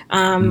 right?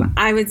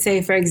 I would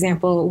say, for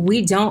example,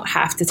 we don't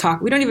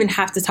even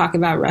have to talk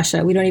about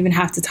Russia. We don't even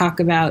have to talk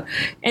about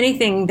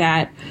anything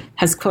that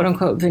has quote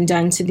unquote been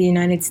done to the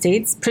United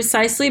States,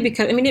 precisely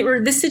because,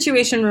 this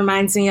situation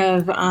reminds me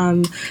of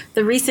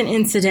the recent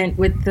incident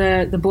with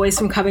the boys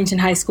from Covington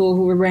High School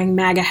who were wearing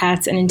MAGA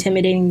hats and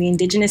intimidating the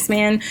indigenous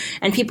man.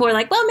 And people were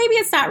like, well, maybe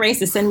it's not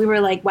racist. And we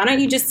were like, why don't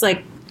you just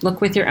like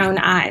look with your own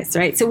eyes,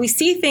 right? So we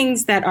see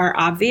things that are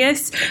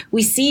obvious.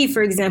 We see,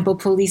 for example,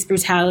 police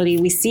brutality.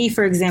 We see,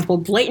 for example,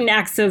 blatant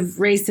acts of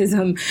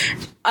racism,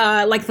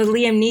 like the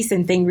Liam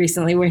Neeson thing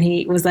recently when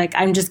he was like,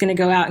 I'm just going to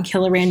go out and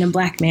kill a random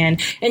black man.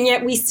 And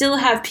yet we still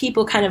have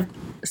people kind of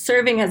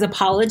serving as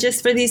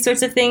apologists for these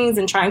sorts of things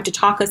and trying to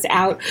talk us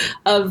out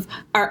of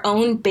our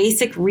own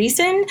basic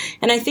reason.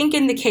 And I think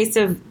in the case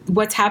of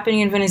what's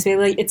happening in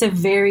Venezuela, it's a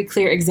very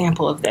clear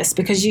example of this,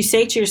 because you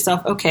say to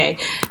yourself, okay,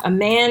 a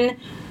man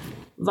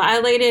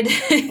violated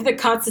the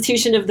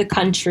constitution of the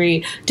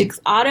country,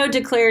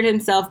 auto-declared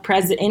himself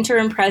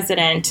interim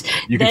president.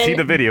 You can see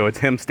the video. It's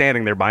him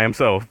standing there by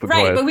himself.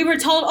 Right, but we were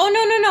told,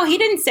 oh, no, he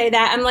didn't say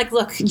that. I'm like,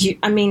 look,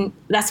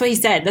 that's what he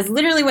said. That's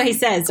literally what he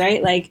says,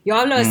 right? Like, yo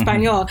hablo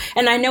español,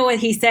 and I know what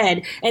he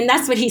said, and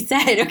that's what he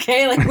said,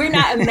 okay? Like, we're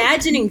not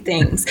imagining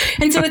things.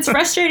 And so it's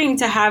frustrating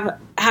to have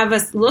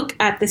us look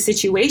at the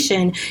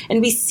situation,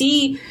 and we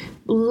see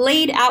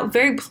laid out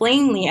very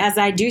plainly, as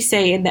I do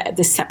say in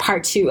the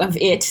part 2 of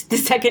it, the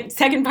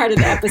second part of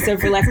the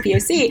episode for Left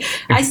POC,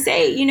 I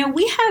say,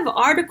 we have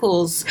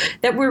articles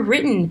that were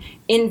written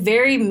in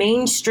very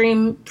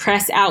mainstream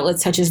press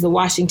outlets such as the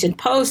Washington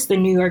Post, the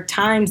New York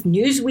Times,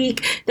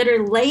 Newsweek, that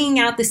are laying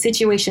out the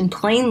situation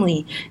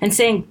plainly and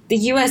saying the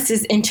U.S.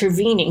 is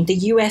intervening. The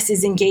U.S.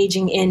 is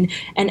engaging in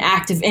an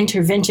act of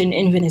intervention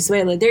in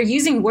Venezuela. They're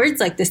using words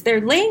like this.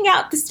 They're laying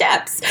out the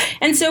steps.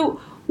 And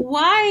so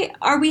why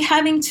are we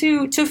having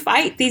to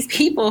fight these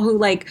people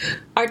who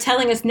are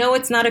telling us, no,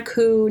 it's not a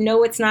coup,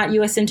 no, it's not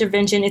U.S.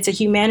 intervention, it's a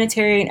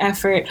humanitarian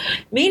effort?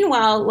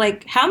 Meanwhile,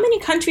 how many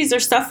countries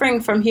are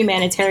suffering from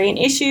humanitarian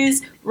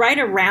issues right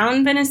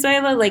around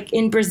Venezuela? Like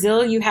in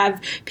Brazil, you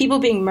have people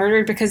being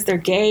murdered because they're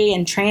gay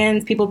and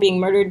trans, people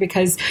being murdered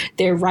because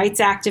they're rights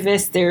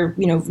activists, they're,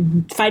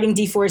 fighting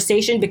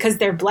deforestation, because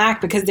they're black,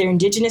 because they're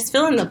indigenous,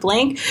 fill in the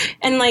blank.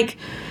 And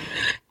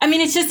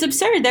it's just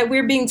absurd that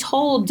we're being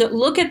told to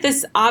look at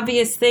this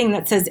obvious thing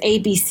that says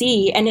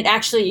ABC, and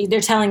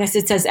they're telling us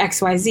it says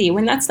XYZ,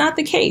 when that's not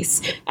the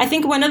case. I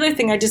think one other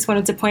thing I just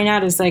wanted to point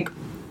out is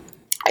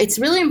it's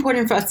really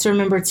important for us to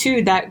remember,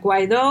 too, that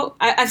Guaido,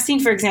 I've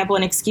seen, for example,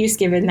 an excuse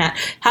given that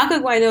how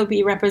could Guaido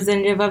be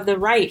representative of the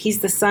right?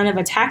 He's the son of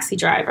a taxi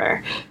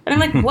driver. And I'm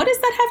like, what does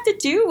that have to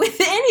do with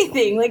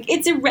anything?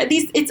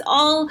 It's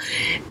all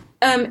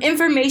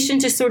information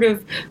to sort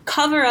of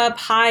cover up,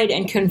 hide,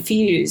 and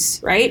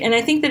confuse, right? And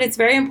I think that it's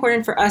very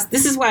important for us.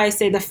 This is why I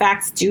say the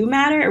facts do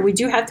matter, or we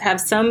do have to have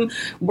some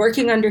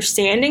working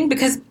understanding,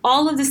 because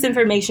all of this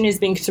information is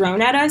being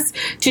thrown at us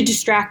to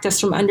distract us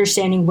from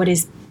understanding what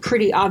is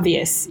pretty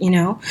obvious,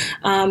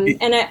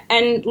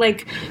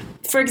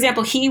 for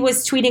example, he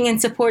was tweeting in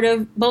support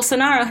of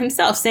Bolsonaro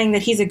himself, saying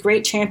that he's a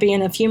great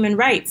champion of human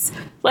rights.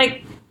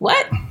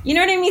 What? You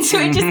know what I mean? So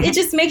it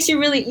just makes you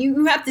really,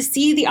 you have to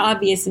see the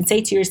obvious and say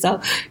to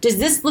yourself, does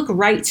this look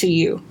right to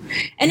you?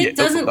 And it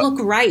doesn't look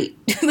right.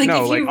 If you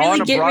really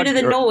get rid of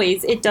the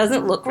noise, it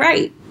doesn't look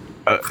right.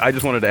 I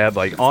just wanted to add,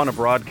 like, on a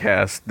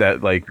broadcast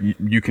that, like,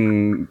 you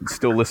can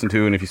still listen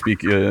to, and if you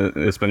speak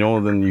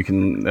Espanol, then you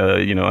can,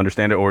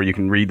 understand it, or you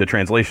can read the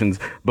translations.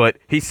 But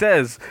he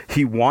says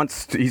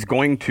he's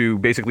going to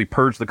basically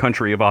purge the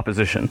country of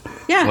opposition.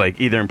 Yeah. Like,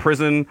 either in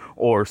prison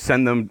or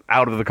send them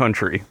out of the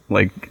country.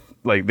 Like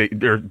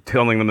they're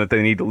telling them that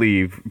they need to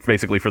leave,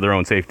 basically for their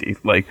own safety.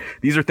 Like,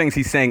 these are things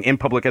he's saying in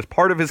public as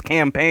part of his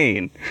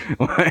campaign.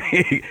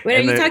 Wait, are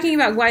you talking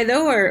about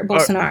Guaido or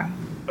Bolsonaro?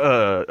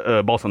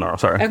 Bolsonaro,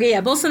 sorry. Okay, yeah,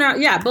 Bolsonaro.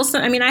 Yeah,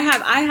 Bolsonaro. I mean, I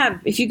have.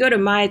 If you go to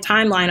my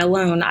timeline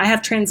alone, I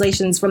have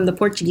translations from the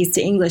Portuguese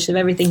to English of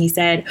everything he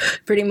said,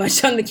 pretty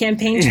much on the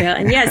campaign trail.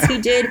 And yes,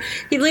 he did.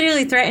 He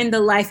literally threatened the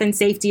life and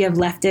safety of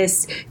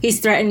leftists. He's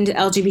threatened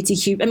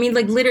LGBTQ. I mean,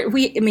 like,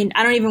 literally.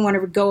 I don't even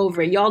want to go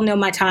over it. Y'all know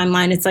my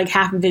timeline. It's like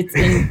half of it's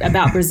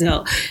about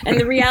Brazil. And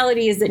the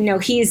reality is that no,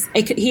 he is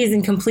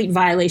in complete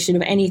violation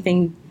of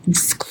anything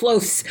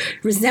close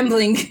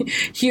resembling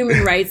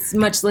human rights,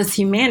 much less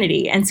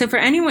humanity. And so for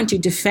anyone to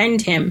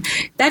defend him,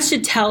 that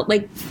should tell,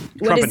 like,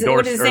 what is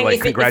it saying?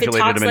 Like, if it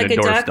talks like a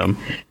duck,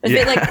 if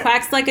it like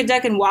quacks like a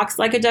duck and walks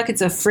like a duck,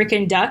 it's a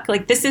freaking duck.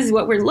 Like, this is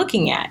what we're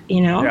looking at,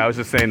 you know? Yeah, I was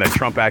just saying that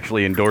Trump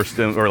actually endorsed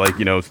him, or like,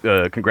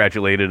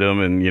 congratulated him,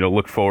 and,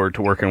 looked forward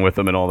to working with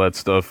him and all that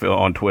stuff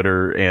on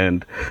Twitter.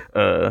 And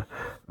go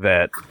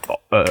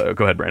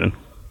ahead, Brandon.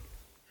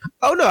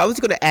 Oh, no, I was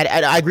going to add,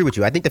 I agree with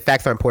you. I think the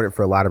facts are important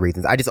for a lot of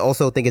reasons. I just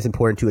also think it's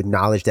important to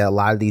acknowledge that a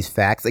lot of these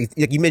facts, like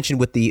you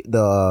mentioned with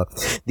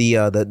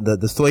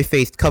the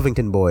soy-faced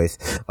Covington boys,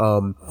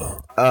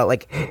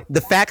 like,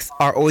 the facts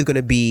are always going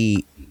to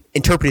be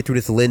interpreted through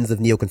this lens of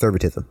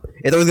neoconservatism.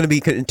 It's always going to be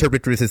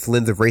interpreted through this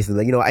lens of racism.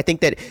 Like, I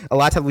think that a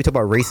lot of times when we talk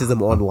about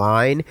racism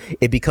online,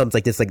 it becomes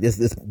like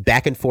this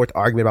back and forth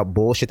argument about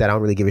bullshit that I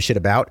don't really give a shit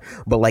about.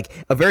 But like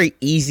a very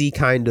easy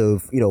kind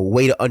of,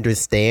 way to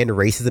understand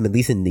racism, at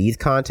least in these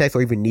contexts,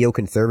 or even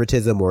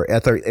neoconservatism or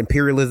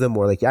imperialism,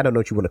 or like, I don't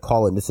know what you want to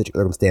call it in this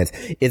circumstance,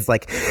 is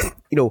like,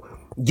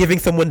 giving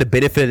someone the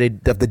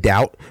benefit of the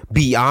doubt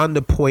beyond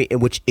the point in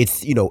which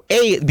it's,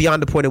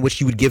 beyond the point in which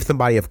you would give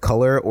somebody of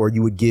color, or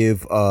you would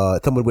give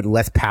someone with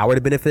less power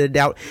the benefit of the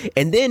doubt,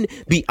 and then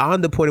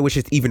beyond the point in which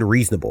it's even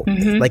reasonable.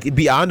 Mm-hmm. Like,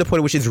 beyond the point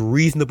in which it's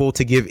reasonable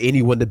to give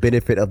anyone the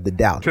benefit of the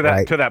doubt. To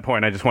that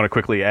point, I just want to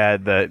quickly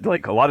add that,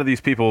 like, a lot of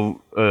these people,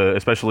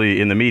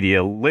 especially in the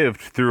media,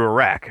 lived through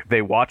Iraq.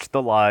 They watched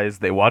the lies,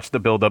 they watched the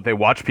buildup, they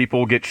watched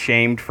people get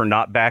shamed for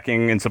not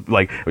backing, and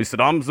like,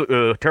 Saddam's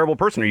a terrible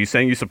person. Are you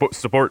saying you support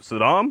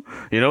Saddam?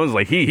 It's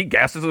like he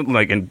gasses it,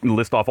 like, and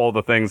list off all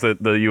the things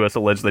that the U.S.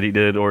 alleged that he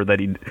did, or that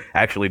he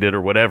actually did,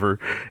 or whatever,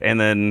 and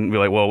then be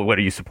like, well, what,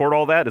 do you support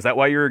all that? Is that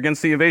why you're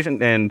against the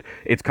invasion? And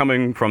it's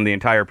coming from the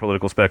entire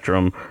political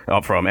spectrum,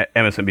 from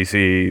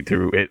MSNBC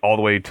through it all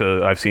the way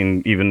to, I've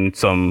seen even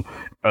some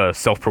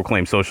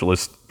self-proclaimed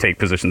socialists take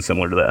positions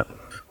similar to that.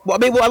 Well,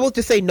 I will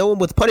just say no one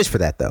was punished for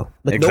that, though.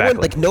 Like,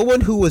 exactly. No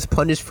one who was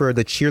punished for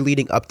the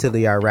cheerleading up to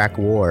the Iraq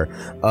War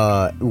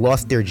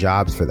lost their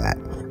jobs for that.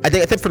 I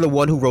think, except for the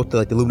one who wrote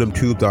the aluminum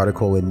tubes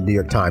article in the New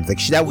York Times. Like,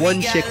 that one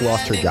chick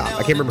lost her job.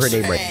 I can't remember her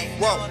name right.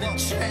 Whoa.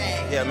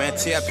 Yeah, man,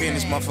 TIP in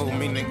this motherfucker with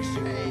me, nigga.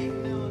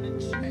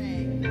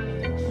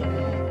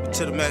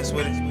 To the max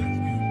with it.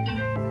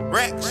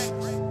 Rex.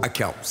 I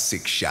count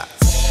 6 shots.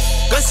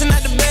 Glisten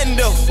at the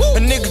bando. A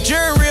nigga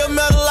jury real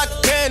metal like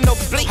a candle.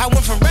 I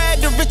went from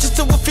rad to riches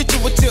to a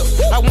 50 with tip.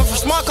 I went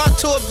from smart car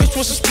to a bitch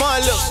with some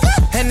smart lips.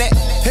 And that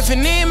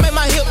Epiphany made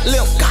my hip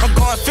limp. I'm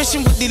going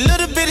fishing with these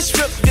little bitty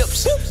strip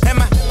dips. And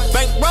my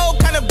bankroll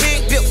kinda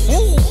big dip.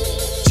 Woo.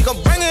 She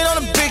gon' bring it on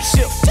a big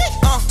ship.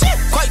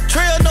 Quite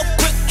trail, no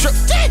quick trip.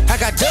 I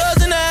got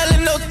dubs in the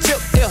alley, no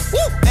tip. Yeah.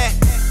 And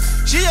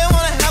she just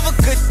wanna have a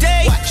good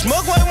day.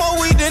 Smoke way more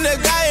weed than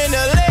the guy in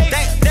LA.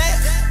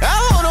 I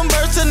hold them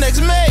birds till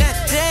next May.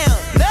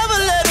 Never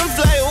let them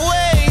fly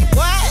away.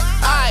 What?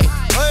 Hey.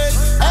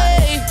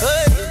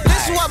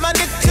 This is what my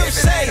nigga Tip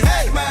say.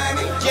 Hey,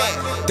 yeah.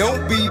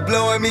 Don't be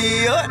blowing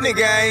me up,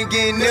 nigga. I ain't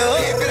getting up.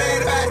 If it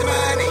ain't about the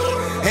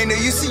money, ain't no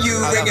use to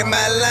you ringing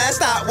my line.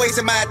 Stop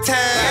wasting my time.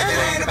 If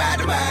it ain't about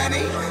the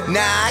money,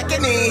 nah, I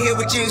can't even hear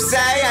what you say.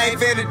 I ain't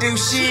finna do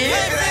shit.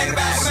 If it ain't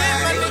about the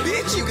money,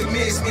 bitch, you can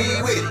miss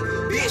me with it.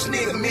 Bitch,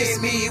 nigga, miss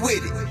me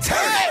with it.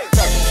 Turn it.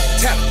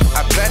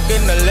 I pack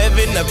in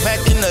 11, I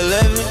pack in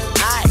 11.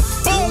 Aye,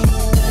 boom,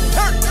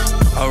 turn.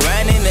 I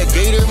ran in the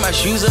gator, my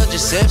shoes are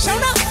just 7. Show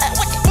up,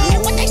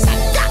 what they say?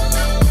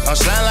 I'm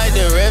slime like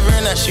the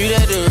Reverend, I shoot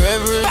at the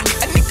Reverend.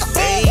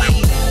 Hey,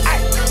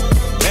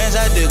 bands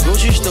out the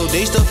grocery store,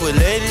 they stuff with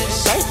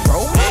ladies.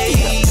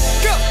 Hey,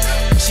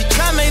 she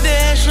try make the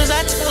extras,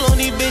 I tell on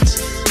these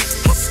bitches.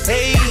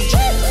 Hey,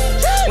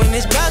 when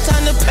it's about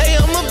time to pay,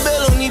 I'ma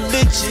bill on these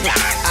bitches.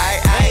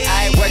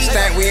 What you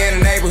think we in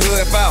the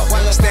neighborhood for?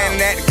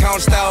 Standing at the corner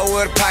store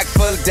with a pocket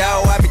full of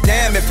dough. I be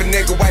damned if a nigga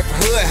nigga wipe a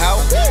hood,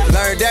 hoe.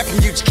 Learned that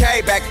from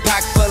UGK, back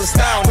pocket full of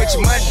stone. Put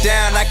your money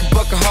down like a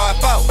buck of hard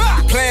folk.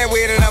 Playing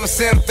with it, I'ma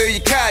send them through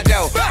your car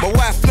door. My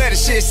wife flooded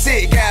shit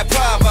sick, got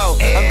Pavo.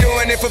 I'm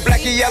doing it for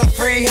black and yellow,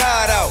 free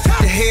hardo.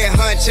 The head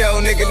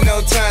honcho, nigga, no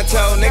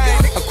tonto, nigga.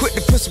 I'm quick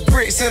to put some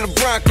bricks in the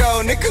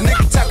Bronco, nigga.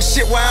 Nigga talking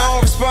shit while I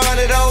don't respond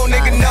at all,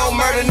 nigga. No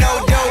murder,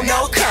 no dough,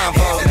 no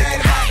combo, nigga.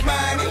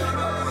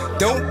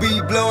 Don't be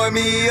blowing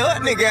me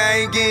up, nigga,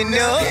 I ain't getting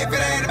up. If it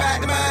ain't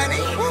about the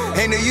money,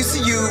 ain't no use to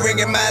you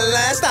ringing my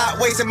line. Stop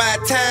wasting my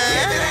time.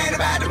 If it ain't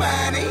about the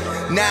money,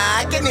 nah,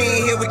 I can't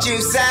even hear what you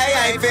say.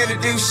 I ain't finna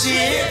do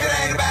shit. If it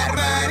ain't about the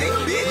money,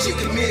 bitch, you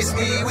can miss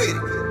me with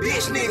it.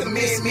 Bitch, nigga,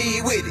 miss me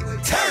with it.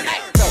 Turn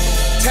it.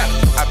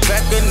 I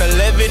pack an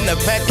 11, I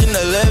pack an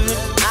 11.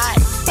 I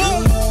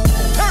boom,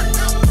 turn.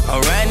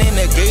 I'm riding in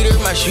the gator,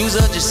 my shoes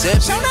are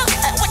deception.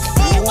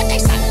 What they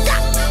say?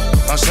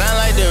 I'm sound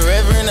like the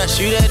Reverend, I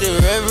shoot at the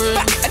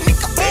Reverend.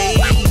 Hey,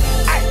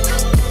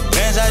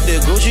 hands out the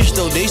grocery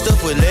store, they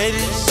stuff with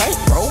ladies.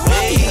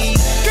 Hey,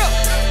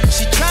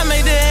 she try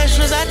make the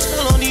extras, I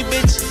tell on these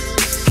bitches.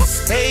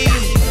 Hey,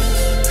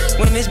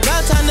 when it's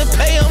about time to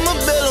pay, I'ma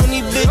bill on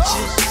these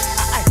bitches.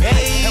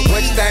 Hey,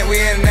 what you think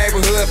we in the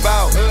neighborhood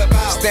for?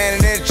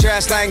 Standing in the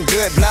trash like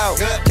good blow.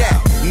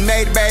 Yeah,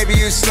 made a baby,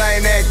 you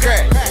slang that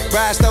crack.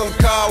 Ride stole the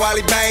car while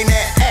he bang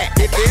that act.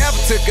 If he ever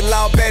took a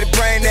law, better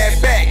bring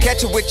that back.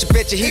 Catch it with your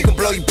bitch, he gon'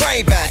 blow your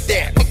brain back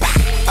there.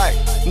 Hey,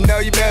 know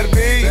you better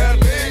be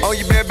on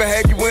your bad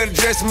behavior when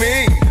addressing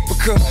me.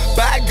 Because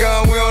by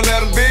gun, we don't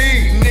let them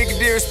be. Nigga,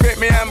 disrespect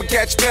me, I'ma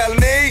catch a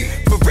felony.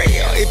 For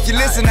real, if you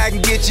listen, I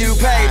can get you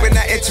paid. But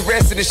not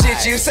interested in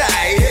shit you say.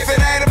 If it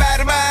ain't about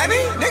the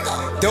money,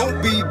 nigga,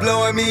 don't be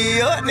blowing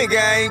me up, nigga,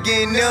 I ain't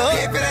getting up.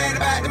 If it ain't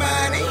about the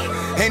money,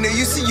 ain't no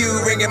use to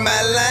you ringing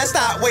my line.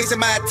 Stop wasting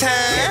my time.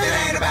 If it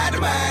ain't about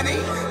the money,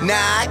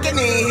 nah, I can't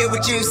even hear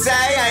what you say.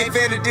 I ain't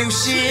finna do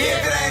shit.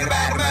 If it ain't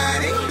about the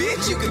money,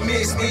 bitch, you can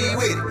miss me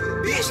with it.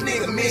 Bitch,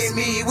 nigga, miss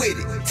me with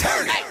it.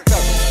 Turn it.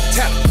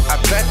 I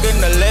pack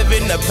an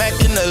 11, I pack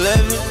an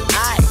 11.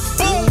 I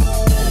boom,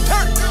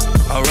 turn.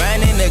 I'm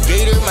riding in the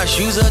gator, my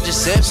shoes are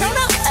deception.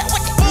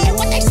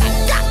 What they say?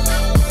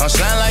 I'm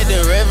sound like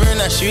the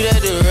Reverend, I shoot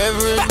at the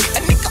Reverend.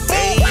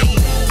 Hey,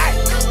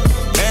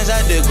 hands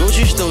out the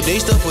grocery store, they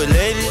stuff with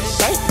ladies.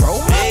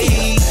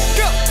 Hey,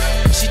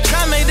 she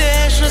try make the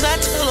extras, I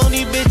tell on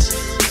these bitches.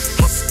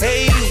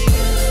 Hey,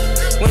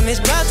 when it's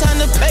about time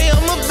to pay,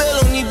 I'ma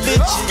bill on these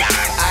bitches.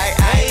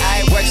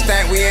 What you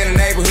think we in the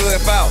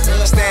neighborhood for?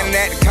 Standing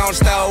at the corner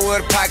store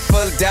with a pocket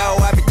full of dough.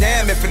 I be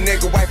damn if a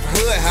nigga wipe a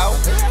hood, hoe.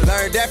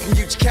 Learned that from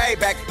UGK,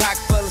 back a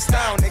pocket full of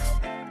stone,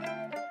 nigga.